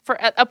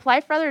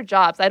apply for other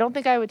jobs. I don't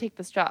think I would take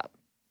this job.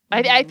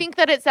 I think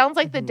that it sounds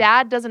like the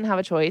dad doesn't have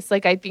a choice.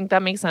 Like, I think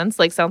that makes sense.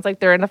 Like, sounds like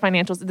they're in the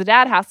financials. The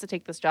dad has to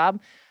take this job.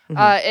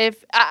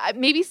 If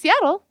maybe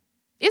Seattle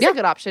is a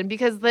good option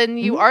because then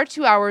you are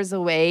 2 hours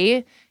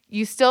away.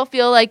 You still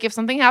feel like if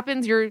something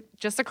happens, you're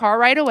just a car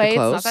ride away. It's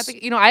not that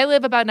big. I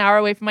live about an hour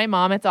away from my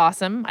mom. It's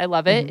awesome. I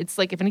love it. It's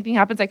like if anything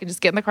happens, I can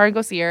just get in the car and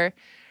go see her.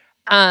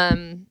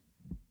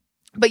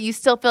 But you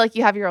still feel like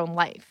you have your own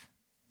life.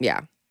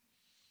 Yeah.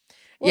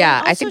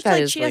 Well, I think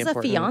that is she really has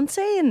important. a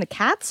fiance and the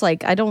cats.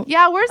 Like, I don't.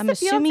 Yeah, where's I'm the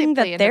fiance assuming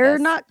play that into they're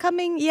this? not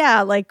coming.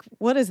 Yeah, like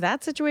what is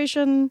that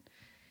situation?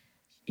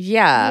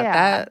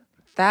 Yeah.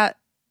 That.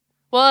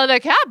 Well, the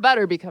cat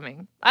better be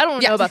coming. I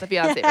don't know about the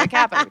fiance, but the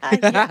cat better be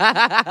coming.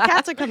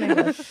 Cats are coming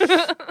with.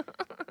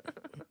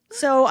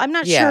 So I'm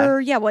not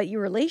sure, what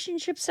your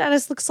relationship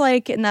status looks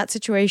like in that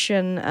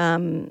situation.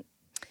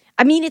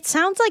 It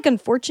sounds like,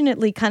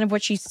 unfortunately, kind of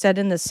what she said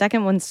in the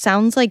second one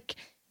sounds like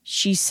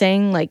she's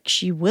saying like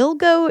she will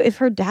go if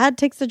her dad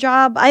takes the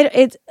job.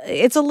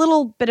 It's a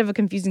little bit of a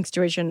confusing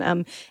situation.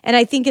 And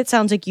I think it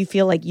sounds like you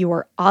feel like you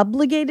are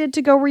obligated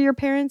to go where your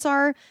parents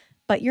are,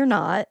 but you're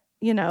not.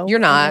 You know, You're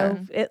not.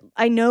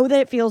 I know that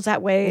it feels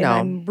that way, and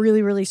I'm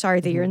really, really sorry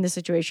that you're in this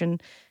situation,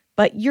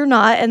 but you're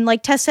not. And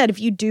like Tess said, if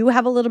you do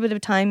have a little bit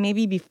of time,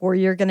 maybe before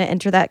you're going to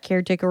enter that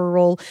caretaker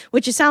role,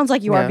 which it sounds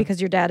like you are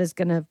because your dad is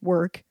going to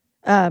work.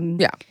 Then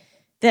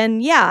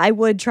I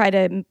would try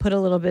to put a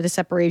little bit of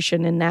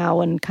separation in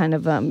now and kind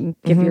of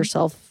give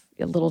yourself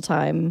a little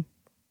time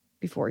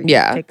before you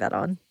take that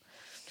on.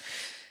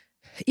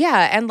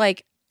 Yeah, and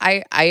like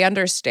I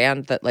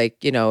understand that,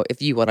 like, you know,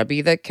 if you want to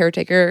be the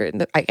caretaker,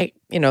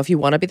 if you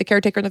want to be the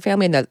caretaker in the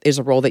family, and that is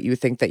a role that you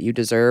think that you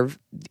deserve,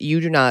 you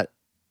do not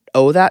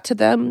owe that to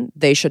them.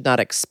 They should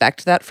not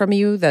expect that from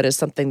you. That is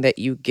something that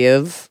you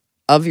give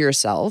of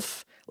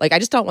yourself. Like, I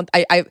just don't want.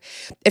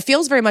 It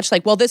feels very much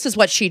like, well, this is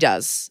what she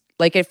does.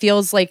 Like, it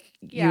feels like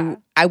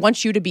I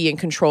want you to be in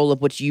control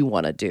of what you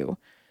want to do.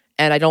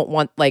 And I don't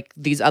want like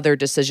these other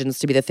decisions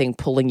to be the thing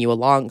pulling you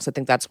along. So I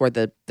think that's where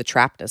the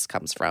trappedness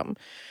comes from.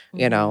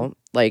 You know,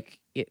 like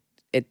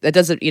it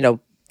doesn't, you know,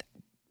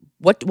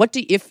 what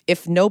do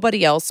if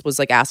nobody else was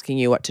like asking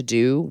you what to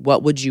do,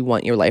 what would you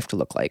want your life to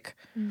look like?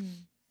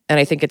 And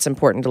I think it's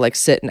important to like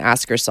sit and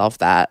ask yourself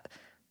that,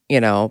 you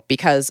know,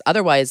 because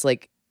otherwise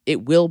like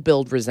it will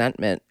build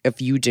resentment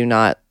if you do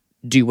not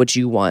do what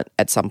you want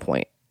at some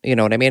point. You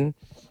know what I mean?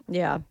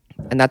 Yeah.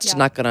 And that's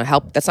not going to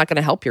help. That's not going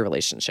to help your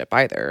relationship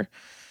either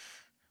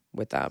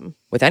with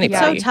anybody. It's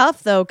so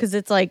tough though, because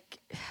it's like,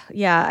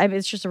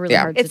 it's just a really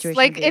hard situation. It's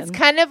like it's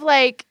kind of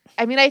like,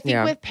 I mean, I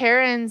think with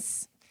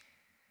parents,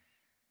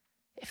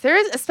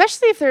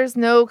 especially if there's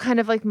no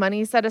kind of like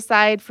money set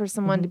aside for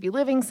someone to be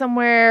living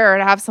somewhere or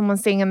to have someone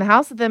staying in the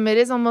house with them, it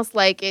is almost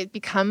like it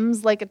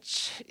becomes like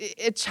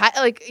a child.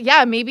 Like,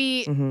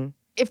 maybe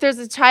if there's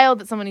a child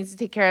that someone needs to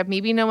take care of,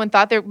 maybe no one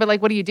thought there, but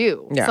like, what do you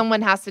do? Yeah.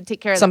 Someone has to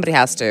take care of somebody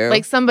has to.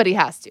 Like, somebody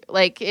has to.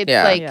 Like, it's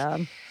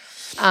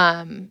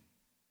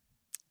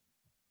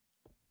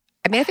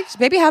I mean, I think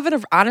maybe having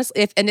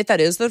if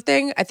that is the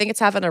thing, I think it's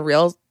having a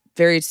real,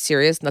 very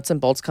serious nuts and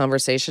bolts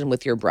conversation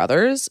with your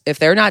brothers. If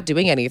they're not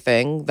doing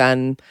anything,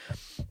 then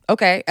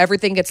okay,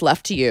 everything gets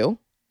left to you.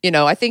 You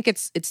know, I think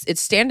it's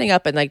standing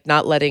up and like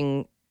not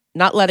letting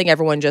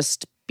everyone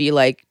just be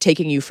like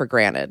taking you for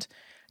granted.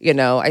 You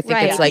know, I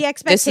think it's like the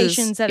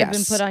expectations that have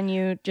been put on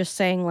you, just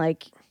saying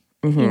like,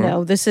 you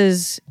know, this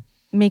is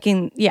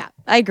making. Yeah,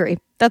 I agree.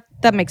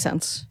 That makes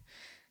sense.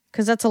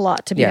 Because that's a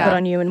lot to be put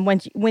on you. And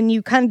when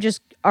you kind of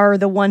just are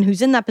the one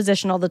who's in that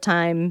position all the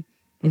time,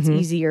 it's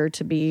easier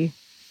to be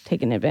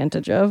taken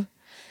advantage of.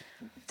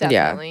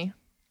 Definitely.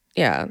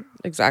 Yeah,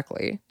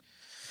 exactly.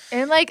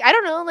 And like, I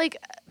don't know, like,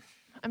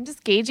 I'm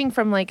just gauging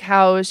from like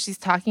how she's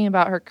talking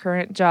about her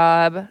current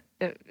job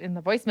in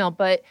the voicemail,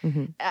 but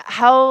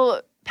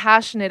how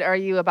passionate are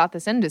you about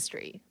this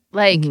industry?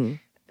 Like,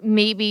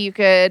 maybe you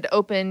could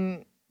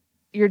open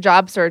your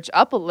job search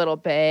up a little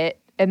bit,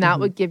 and that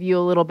would give you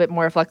a little bit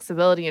more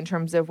flexibility in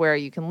terms of where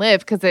you can live.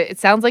 Because it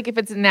sounds like if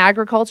it's in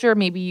agriculture,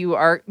 maybe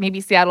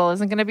Seattle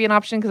isn't going to be an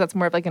option because that's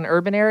more of like an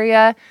urban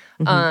area.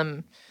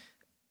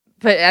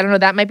 But I don't know,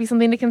 that might be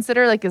something to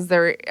consider. Like,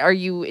 are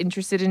you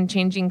interested in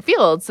changing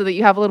fields so that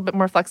you have a little bit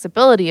more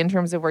flexibility in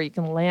terms of where you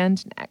can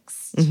land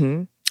next?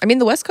 I mean,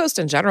 the West Coast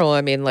in general,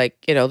 I mean,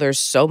 like, you know, there's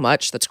so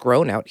much that's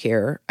grown out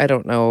here. I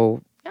don't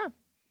know.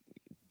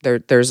 Yeah.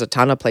 There's a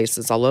ton of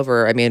places all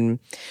over. I mean,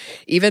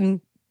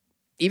 even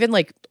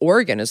like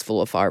Oregon is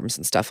full of farms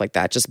and stuff like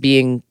that. Just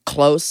being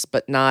close,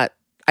 but not.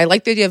 I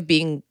like the idea of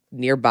being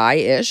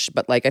nearby-ish,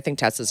 but like I think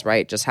Tess is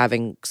right. Just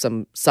having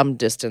some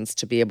distance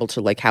to be able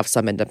to like have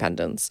some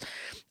independence.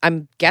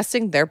 I'm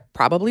guessing they're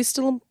probably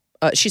still.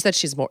 She said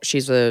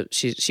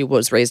she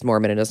was raised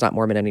Mormon and is not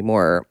Mormon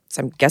anymore.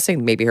 So I'm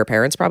guessing maybe her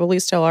parents probably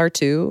still are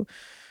too.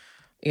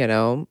 You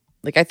know,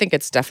 like I think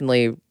it's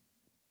definitely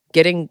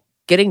getting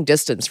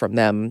distance from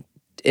them.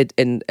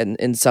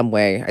 In some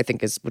way, I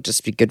think would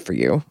just be good for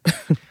you.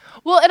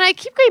 Well, and I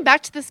keep going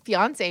back to this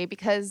fiance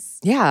because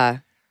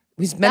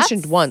we've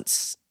mentioned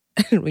once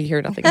and we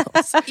hear nothing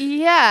else.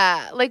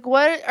 Like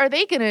what are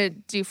they gonna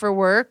do for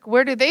work?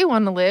 Where do they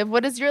want to live?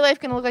 What is your life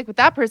gonna look like with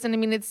that person? I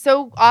mean, it's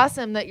so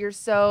awesome that you're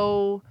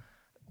so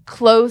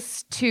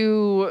close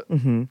to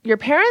your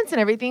parents and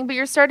everything, but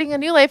you're starting a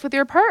new life with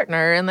your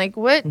partner. And like,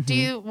 what are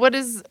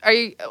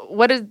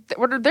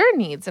their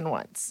needs and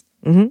wants?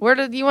 Where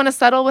do you want to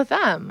settle with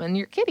them and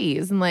your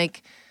kitties? And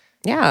like,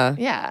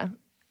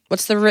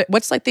 what's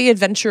like the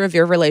adventure of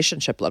your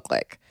relationship look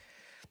like?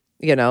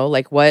 You know,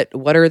 like what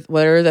are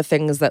the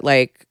things that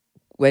like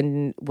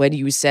when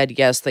you said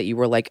yes that you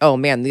were like, oh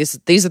man,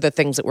 these are the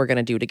things that we're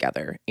gonna do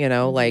together. You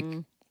know, like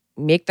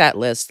make that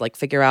list. Like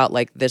figure out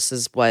like this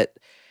is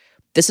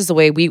the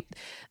way I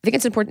think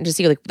it's important to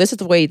see like this is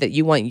the way that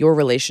you want your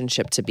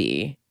relationship to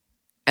be,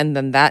 and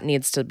then that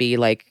needs to be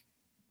like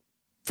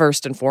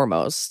first and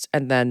foremost,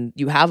 and then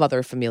you have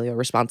other familial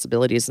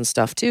responsibilities and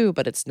stuff too,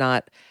 but it's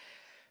not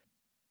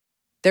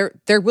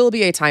there will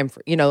be a time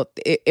for, you know,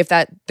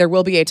 there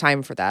will be a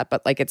time for that,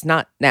 but like it's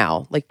not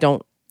now. Like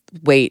don't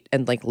wait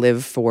and like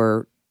live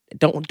for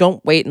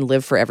don't wait and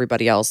live for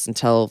everybody else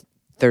until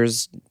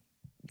there's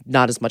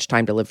not as much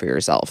time to live for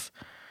yourself.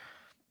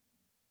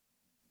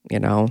 You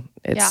know,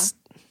 it's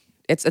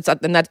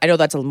and that I know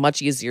that's a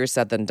much easier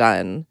said than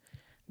done,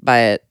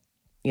 but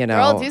you know,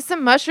 Girl, do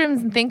some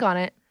mushrooms and think on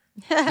it.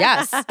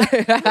 yes.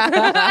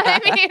 I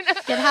mean,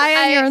 Get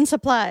high on your own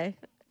supply.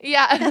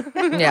 Yeah.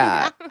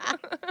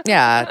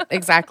 Yeah,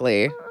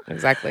 exactly.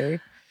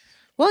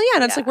 Well, yeah,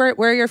 that's like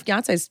where's your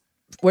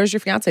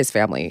fiance's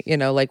family? You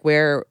know, like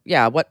what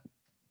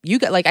you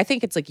got, like, I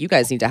think it's like you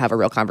guys need to have a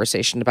real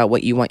conversation about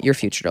what you want your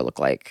future to look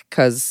like.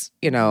 Cause,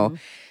 you know,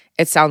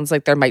 it sounds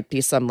like there might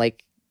be some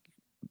like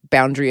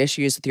boundary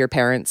issues with your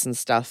parents and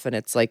stuff. And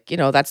it's like, you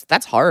know,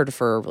 that's hard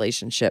for a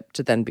relationship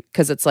to then,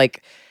 because it's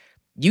like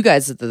you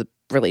guys are the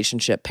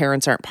relationship,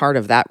 parents aren't part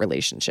of that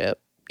relationship,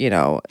 you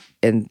know,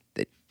 and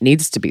it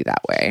needs to be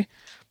that way,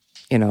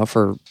 you know,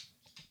 for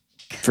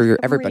your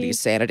everybody's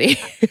sanity.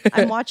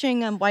 I'm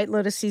watching White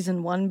Lotus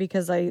season 1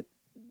 because I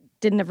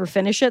didn't ever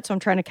finish it, so I'm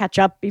trying to catch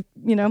up,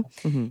 you know.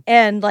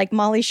 And like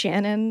Molly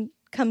Shannon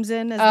comes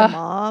in as the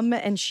mom,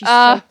 and she's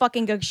so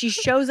fucking good. She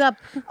shows up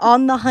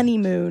on the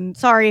honeymoon.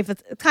 Sorry if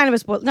it's kind of a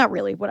spoil, not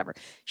really, whatever.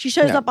 She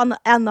shows up on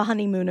the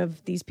honeymoon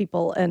of these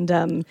people,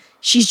 and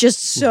she's just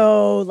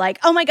so like,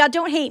 oh my God,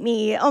 don't hate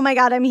me. Oh my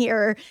God, I'm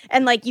here.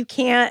 And like you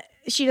can't.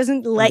 She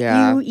doesn't let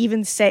you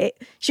even say.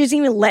 She doesn't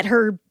even let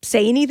her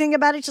say anything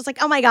about it. It's just like,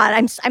 oh my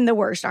God, I'm the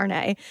worst, aren't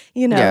I?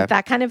 You know,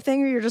 that kind of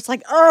thing. Where you're just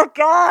like, oh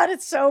God,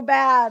 it's so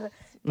bad.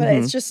 But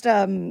it's just,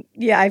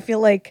 I feel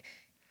like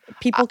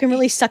people can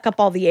really suck up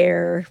all the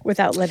air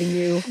without letting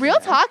you. Real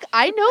talk.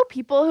 I know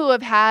people who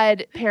have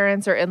had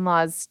parents or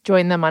in-laws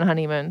join them on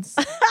honeymoons.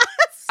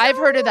 I've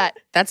heard of that.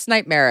 That's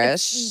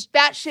nightmarish.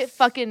 Batshit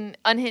fucking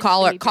unhinged.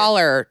 Call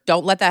her.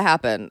 Don't let that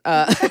happen.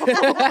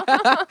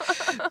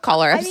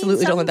 Call her.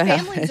 Absolutely don't let that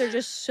happen. Families are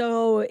just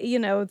so, you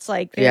know, it's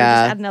like they're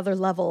just at another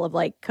level of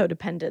like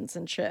codependence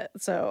and shit.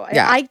 So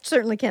I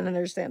certainly can't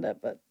understand it,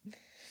 but.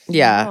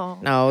 Yeah,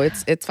 no,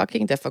 it's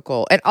fucking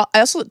difficult. And I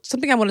also,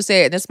 something I want to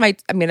say, and this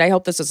might, I mean, I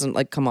hope this doesn't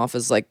like come off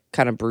as like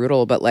kind of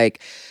brutal, but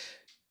like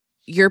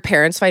your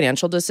parents'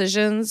 financial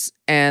decisions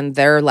and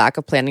their lack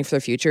of planning for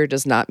the future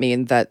does not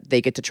mean that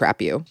they get to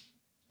trap you.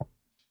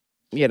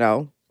 You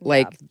know,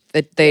 like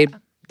they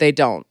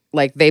don't.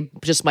 Like they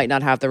just might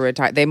not have the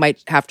retire. They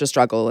might have to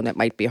struggle, and it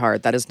might be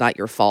hard. That is not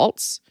your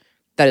fault.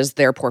 That is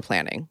their poor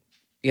planning.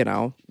 You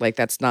know, like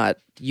that's not.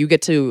 You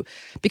get to,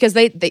 because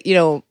they you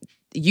know.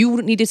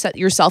 You need to set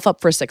yourself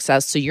up for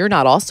success so you're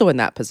not also in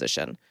that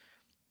position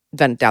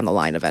then down the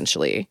line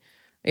eventually,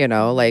 you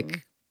know,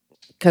 like,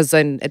 because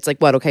then it's like,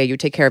 what, okay, you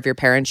take care of your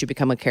parents, you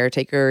become a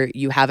caretaker,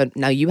 you haven't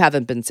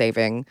been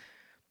saving.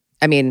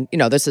 I mean, you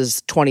know, this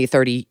is 20,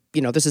 30,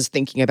 you know, this is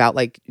thinking about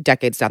like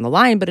decades down the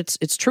line, but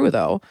it's true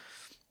though,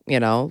 you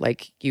know,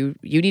 like you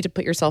need to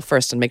put yourself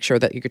first and make sure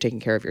that you're taking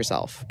care of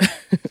yourself.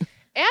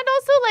 And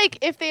also, like,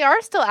 if they are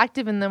still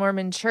active in the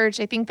Mormon church,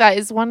 I think that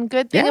is one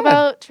good thing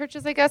about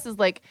churches, I guess, is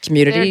like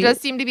community. There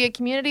does seem to be a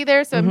community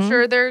there, so I'm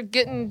sure they're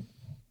getting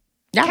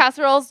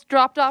casseroles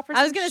dropped off or something.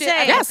 I was going to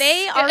say, if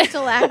they are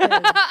still active,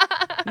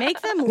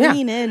 make them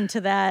lean into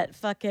that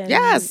fucking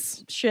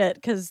shit,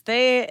 because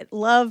they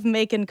love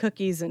making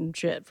cookies and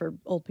shit for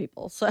old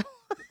people, so.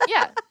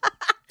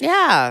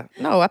 Yeah,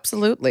 no,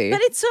 absolutely.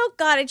 But it's so,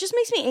 God, it just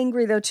makes me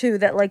angry, though, too,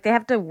 that, like, they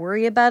have to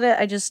worry about it.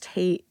 I just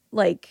hate,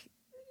 like...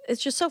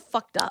 It's just so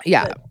fucked up.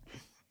 Yeah.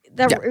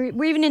 That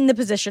we're even in the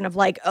position of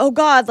like, oh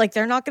God, like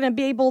they're not going to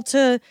be able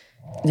to.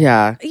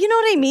 Yeah. You know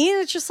what I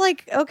mean? It's just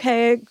like,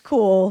 okay,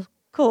 cool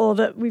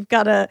that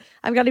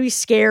I've got to be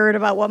scared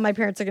about what my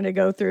parents are going to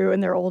go through in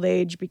their old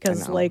age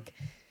because like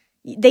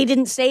they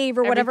didn't save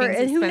or whatever.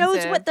 And who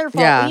knows what their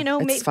fault, you know,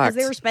 because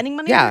they were spending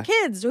money on their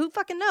kids. Who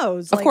fucking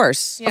knows? Of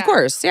course. Yeah.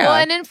 Well,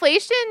 and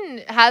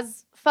inflation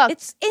has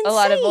fucked a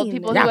lot of old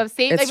people who have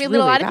saved. I mean,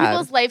 really a lot of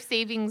people's life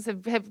savings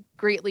have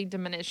greatly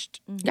diminished.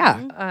 Yeah,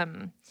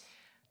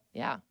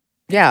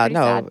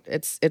 no,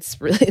 it's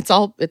really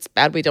it's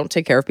bad. We don't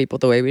take care of people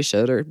the way we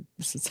should. Our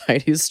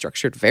society is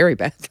structured very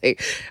badly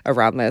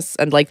around this,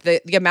 and like the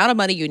amount of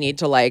money you need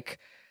to like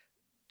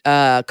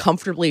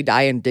comfortably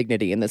die in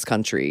dignity in this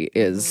country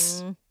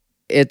is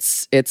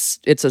it's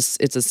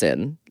a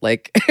sin.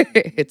 Like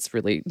it's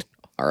really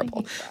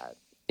horrible.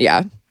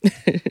 Yeah.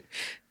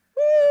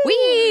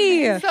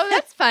 Wee! So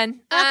that's fun.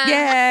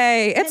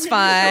 Yay! It's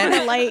fun. On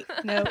a light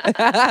note.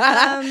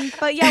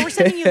 But yeah, we're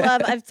sending you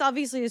love. It's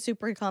obviously a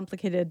super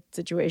complicated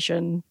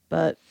situation,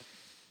 but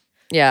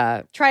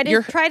yeah, try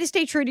to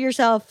stay true to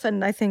yourself,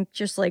 and I think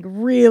just like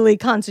really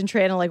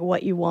concentrate on like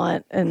what you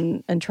want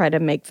and try to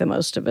make the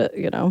most of it.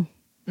 You know?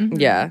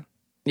 Yeah,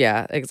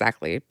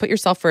 exactly. Put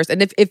yourself first,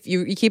 and if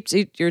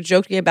you're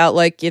joking about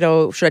like, you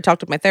know, should I talk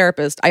to my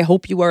therapist? I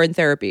hope you are in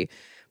therapy.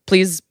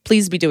 Please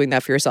be doing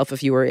that for yourself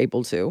if you are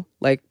able to.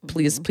 Like,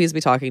 please be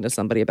talking to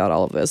somebody about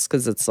all of this,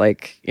 because it's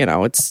like, you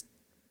know,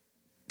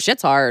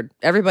 shit's hard.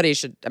 Everybody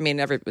should. I mean,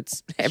 everybody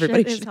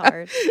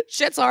should.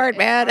 Shit's hard,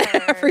 man.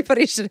 Hard.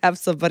 Everybody should have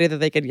somebody that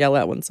they can yell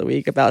at once a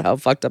week about how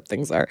fucked up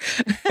things are.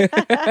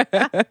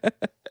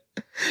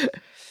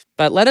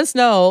 But let us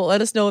know. Let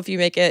us know if you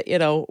make it,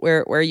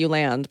 where you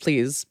land,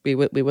 please. We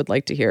would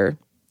like to hear,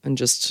 and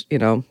just,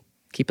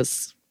 keep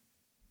us,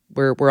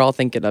 we're all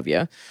thinking of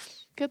you.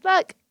 Good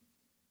luck.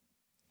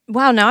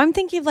 Wow, now I'm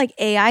thinking of like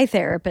AI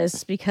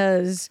therapists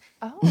because,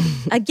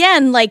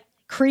 again, like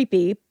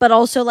creepy, but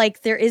also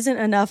like there isn't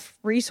enough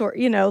resource,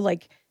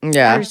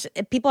 there's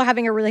people are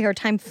having a really hard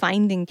time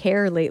finding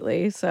care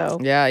lately. So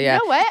yeah. You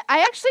know what?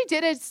 I actually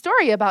did a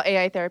story about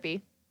AI therapy.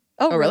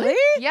 Oh, really?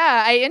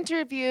 Yeah, I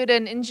interviewed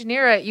an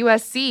engineer at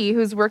USC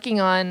who's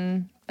working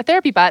on a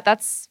therapy bot.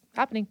 That's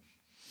happening.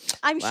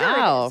 I'm sure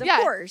it is, of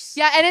course.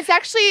 Yeah, and it's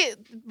actually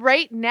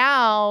right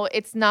now,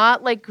 it's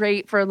not like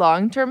great for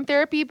long-term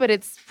therapy, but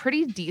it's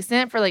pretty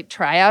decent for like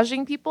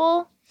triaging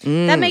people.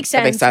 That makes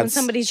sense. When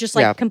somebody's just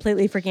like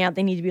completely freaking out,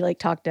 they need to be like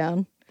talked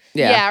down.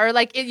 Yeah, or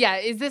like,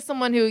 is this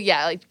someone who,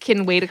 like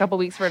can wait a couple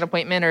weeks for an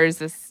appointment, or is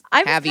this?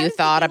 Have you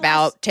thought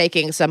about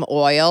taking some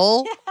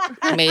oil?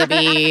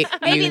 Maybe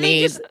you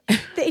need.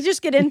 They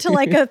just get into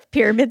like a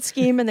pyramid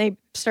scheme and they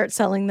start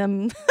selling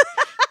them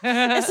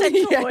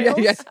essential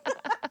oils.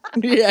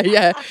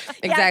 Yeah.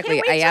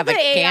 Exactly. I have a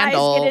AIs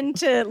candle. Get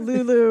into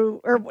Lulu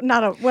or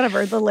not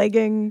whatever the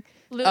legging.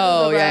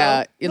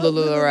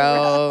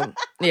 Lululemon.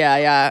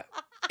 Yeah.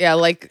 Yeah,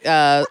 like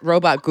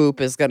robot goop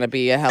is going to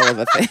be a hell of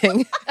a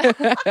thing.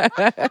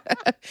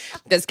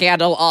 This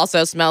candle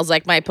also smells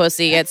like my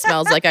pussy. It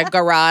smells like a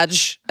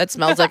garage. It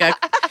smells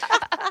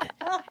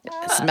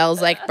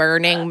like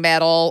burning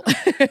metal.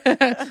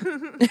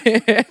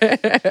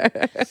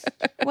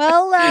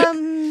 Well,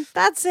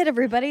 that's it,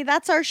 everybody.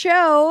 That's our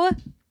show.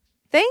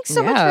 Thanks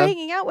so much for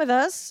hanging out with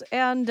us.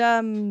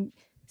 And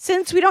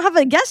since we don't have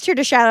a guest here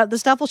to shout out the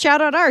stuff, we'll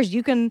shout out ours.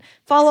 You can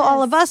follow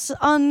all of us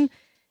on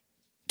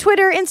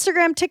Twitter,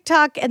 Instagram,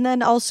 TikTok, and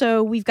then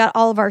also we've got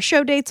all of our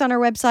show dates on our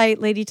website,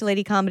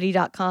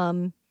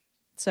 ladytoladycomedy.com.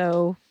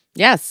 So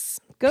yes,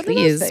 go to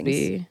those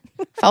things.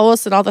 Follow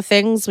us on all the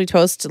things. We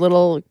post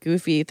little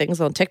goofy things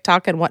on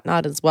TikTok and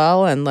whatnot as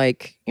well. And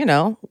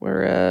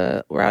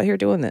we're out here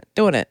doing it.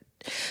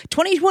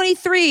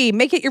 2023,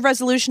 make it your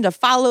resolution to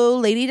follow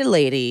Lady to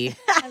Lady.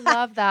 I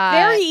love that.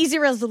 Very easy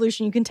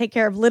resolution you can take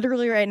care of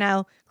literally right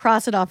now.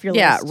 Cross it off your list.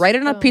 Yeah, write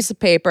it on a piece of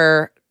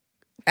paper.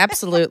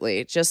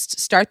 Absolutely. Just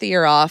start the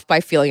year off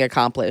by feeling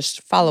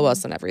accomplished. Follow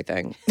us on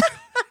everything.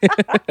 All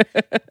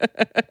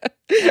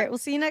right, we'll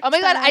see you next time. Oh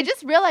my God, I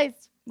just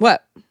realized.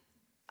 What?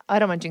 I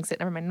don't want to jinx it.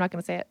 Never mind. I'm not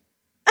going to say it.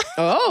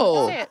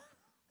 Oh. Say it.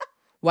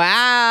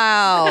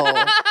 Wow.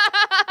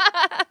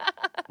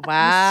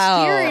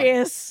 Wow.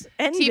 Mysterious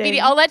ending. TBD.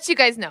 I'll let you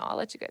guys know.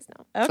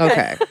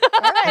 Okay.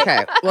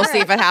 Okay. We'll see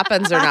if it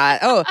happens or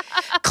not. Oh,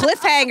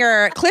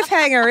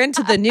 cliffhanger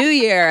into the new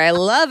year. I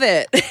love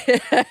it.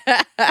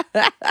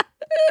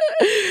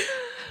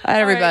 All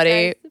right, everybody.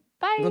 Right,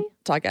 bye. We'll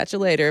talk at you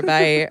later.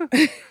 Bye.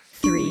 3,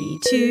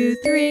 2,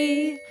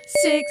 3,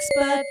 6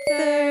 but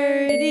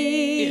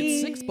 30.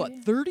 It's 6 but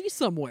 30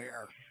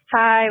 somewhere.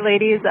 Hi,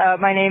 ladies.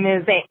 My name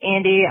is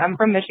Andy. I'm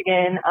from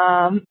Michigan.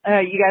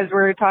 You guys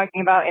were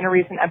talking about in a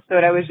recent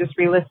episode I was just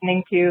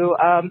re-listening to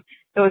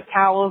those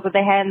towels that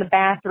they had in the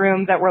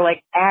bathroom that were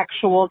like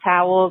actual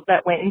towels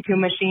that went into a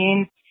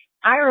machine.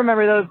 I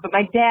remember those, but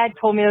my dad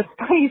told me this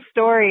funny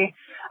story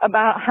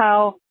about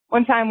how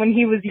one time when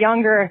he was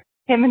younger,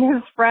 him and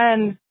his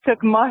friend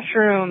took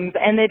mushrooms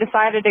and they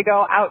decided to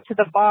go out to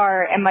the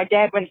bar, and my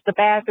dad went to the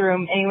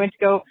bathroom and he went to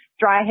go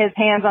dry his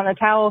hands on the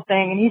towel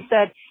thing, and he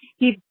said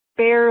he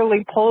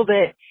barely pulled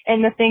it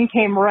and the thing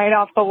came right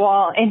off the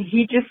wall, and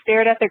he just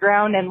stared at the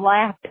ground and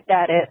laughed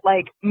at it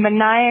like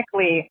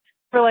maniacally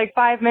for like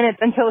 5 minutes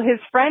until his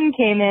friend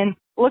came in,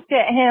 looked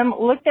at him,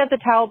 looked at the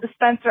towel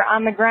dispenser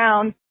on the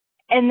ground,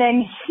 and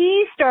then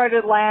he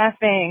started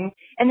laughing,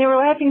 and they were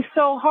laughing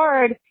so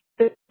hard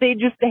that they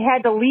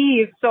had to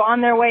leave. So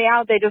on their way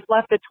out, they just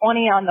left a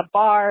 20 on the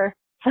bar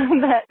so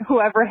that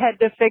whoever had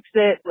to fix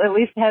it at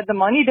least had the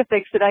money to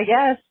fix it, I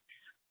guess.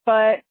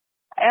 But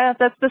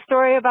that's the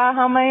story about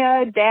how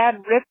my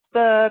dad ripped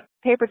the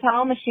paper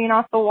towel machine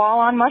off the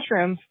wall on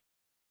mushrooms.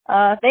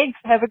 Thanks.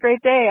 Have a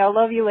great day. I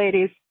love you,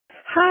 ladies.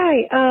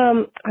 Hi.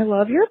 I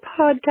love your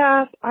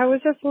podcast. I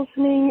was just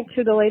listening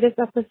to the latest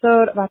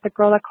episode about the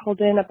girl that called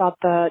in about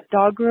the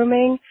dog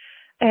grooming,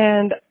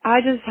 and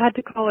I just had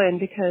to call in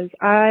because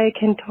I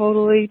can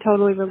totally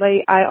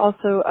relate. I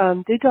also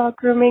do dog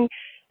grooming.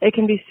 It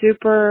can be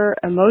super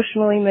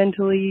emotionally,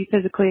 mentally,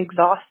 physically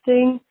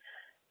exhausting.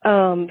 So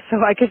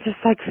I could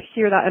just like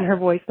hear that in her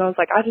voice, and I was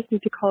like, I just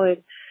need to call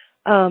in.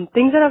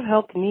 Things that have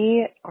helped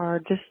me are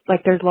just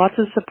like there's lots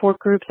of support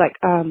groups like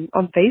on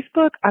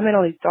Facebook. I'm in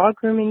all these dog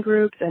grooming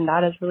groups, and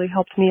that has really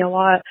helped me a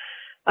lot.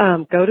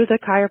 Go to the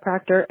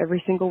chiropractor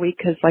every single week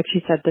because, like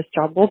she said, this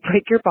job will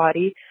break your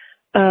body.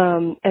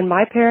 And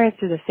my parents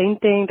do the same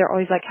thing. They're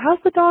always like, how's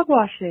the dog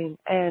washing?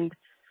 And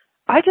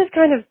I just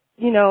kind of,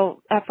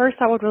 at first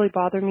that would really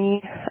bother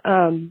me.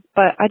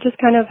 But I just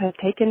kind of have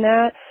taken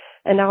that.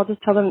 And I'll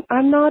just tell them,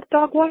 I'm not a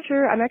dog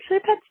washer. I'm actually a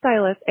pet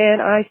stylist.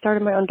 And I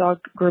started my own dog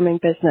grooming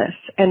business.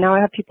 And now I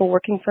have people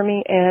working for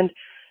me. And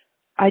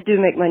I do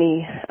make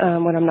money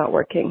when I'm not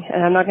working.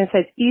 And I'm not going to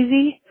say it's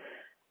easy.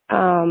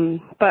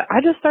 But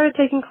I just started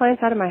taking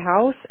clients out of my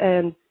house,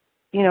 and,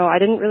 you know, I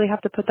didn't really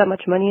have to put that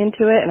much money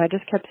into it, and I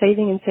just kept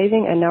saving,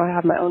 and now I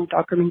have my own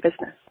dog grooming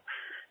business.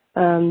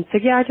 So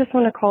yeah, I just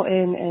want to call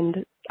in,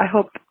 and I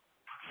hope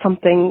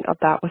something of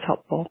that was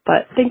helpful.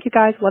 But thank you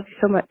guys. Love you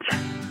so much.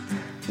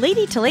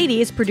 Lady to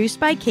Lady is produced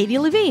by Katie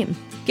Levine.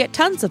 Get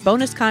tons of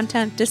bonus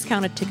content,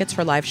 discounted tickets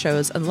for live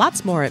shows, and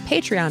lots more at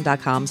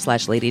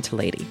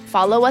patreon.com/ladytolady.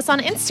 Follow us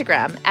on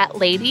Instagram at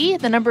lady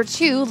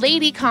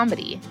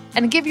comedy,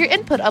 and give your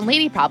input on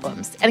lady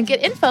problems and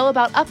get info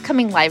about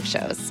upcoming live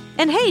shows.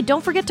 And hey,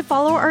 don't forget to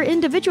follow our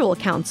individual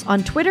accounts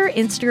on Twitter,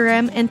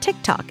 Instagram, and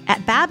TikTok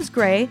at Babs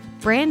Gray,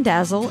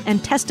 Brandazzle,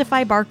 and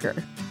Testify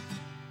Barker.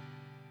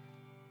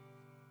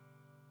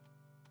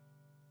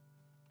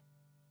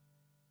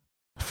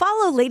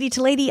 Follow Lady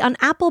to Lady on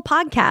Apple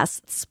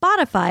Podcasts,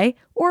 Spotify,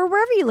 or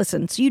wherever you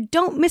listen so you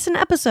don't miss an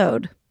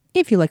episode.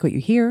 If you like what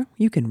you hear,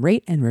 you can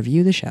rate and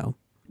review the show.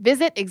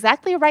 Visit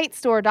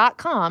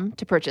exactlyrightstore.com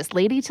to purchase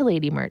Lady to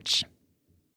Lady merch.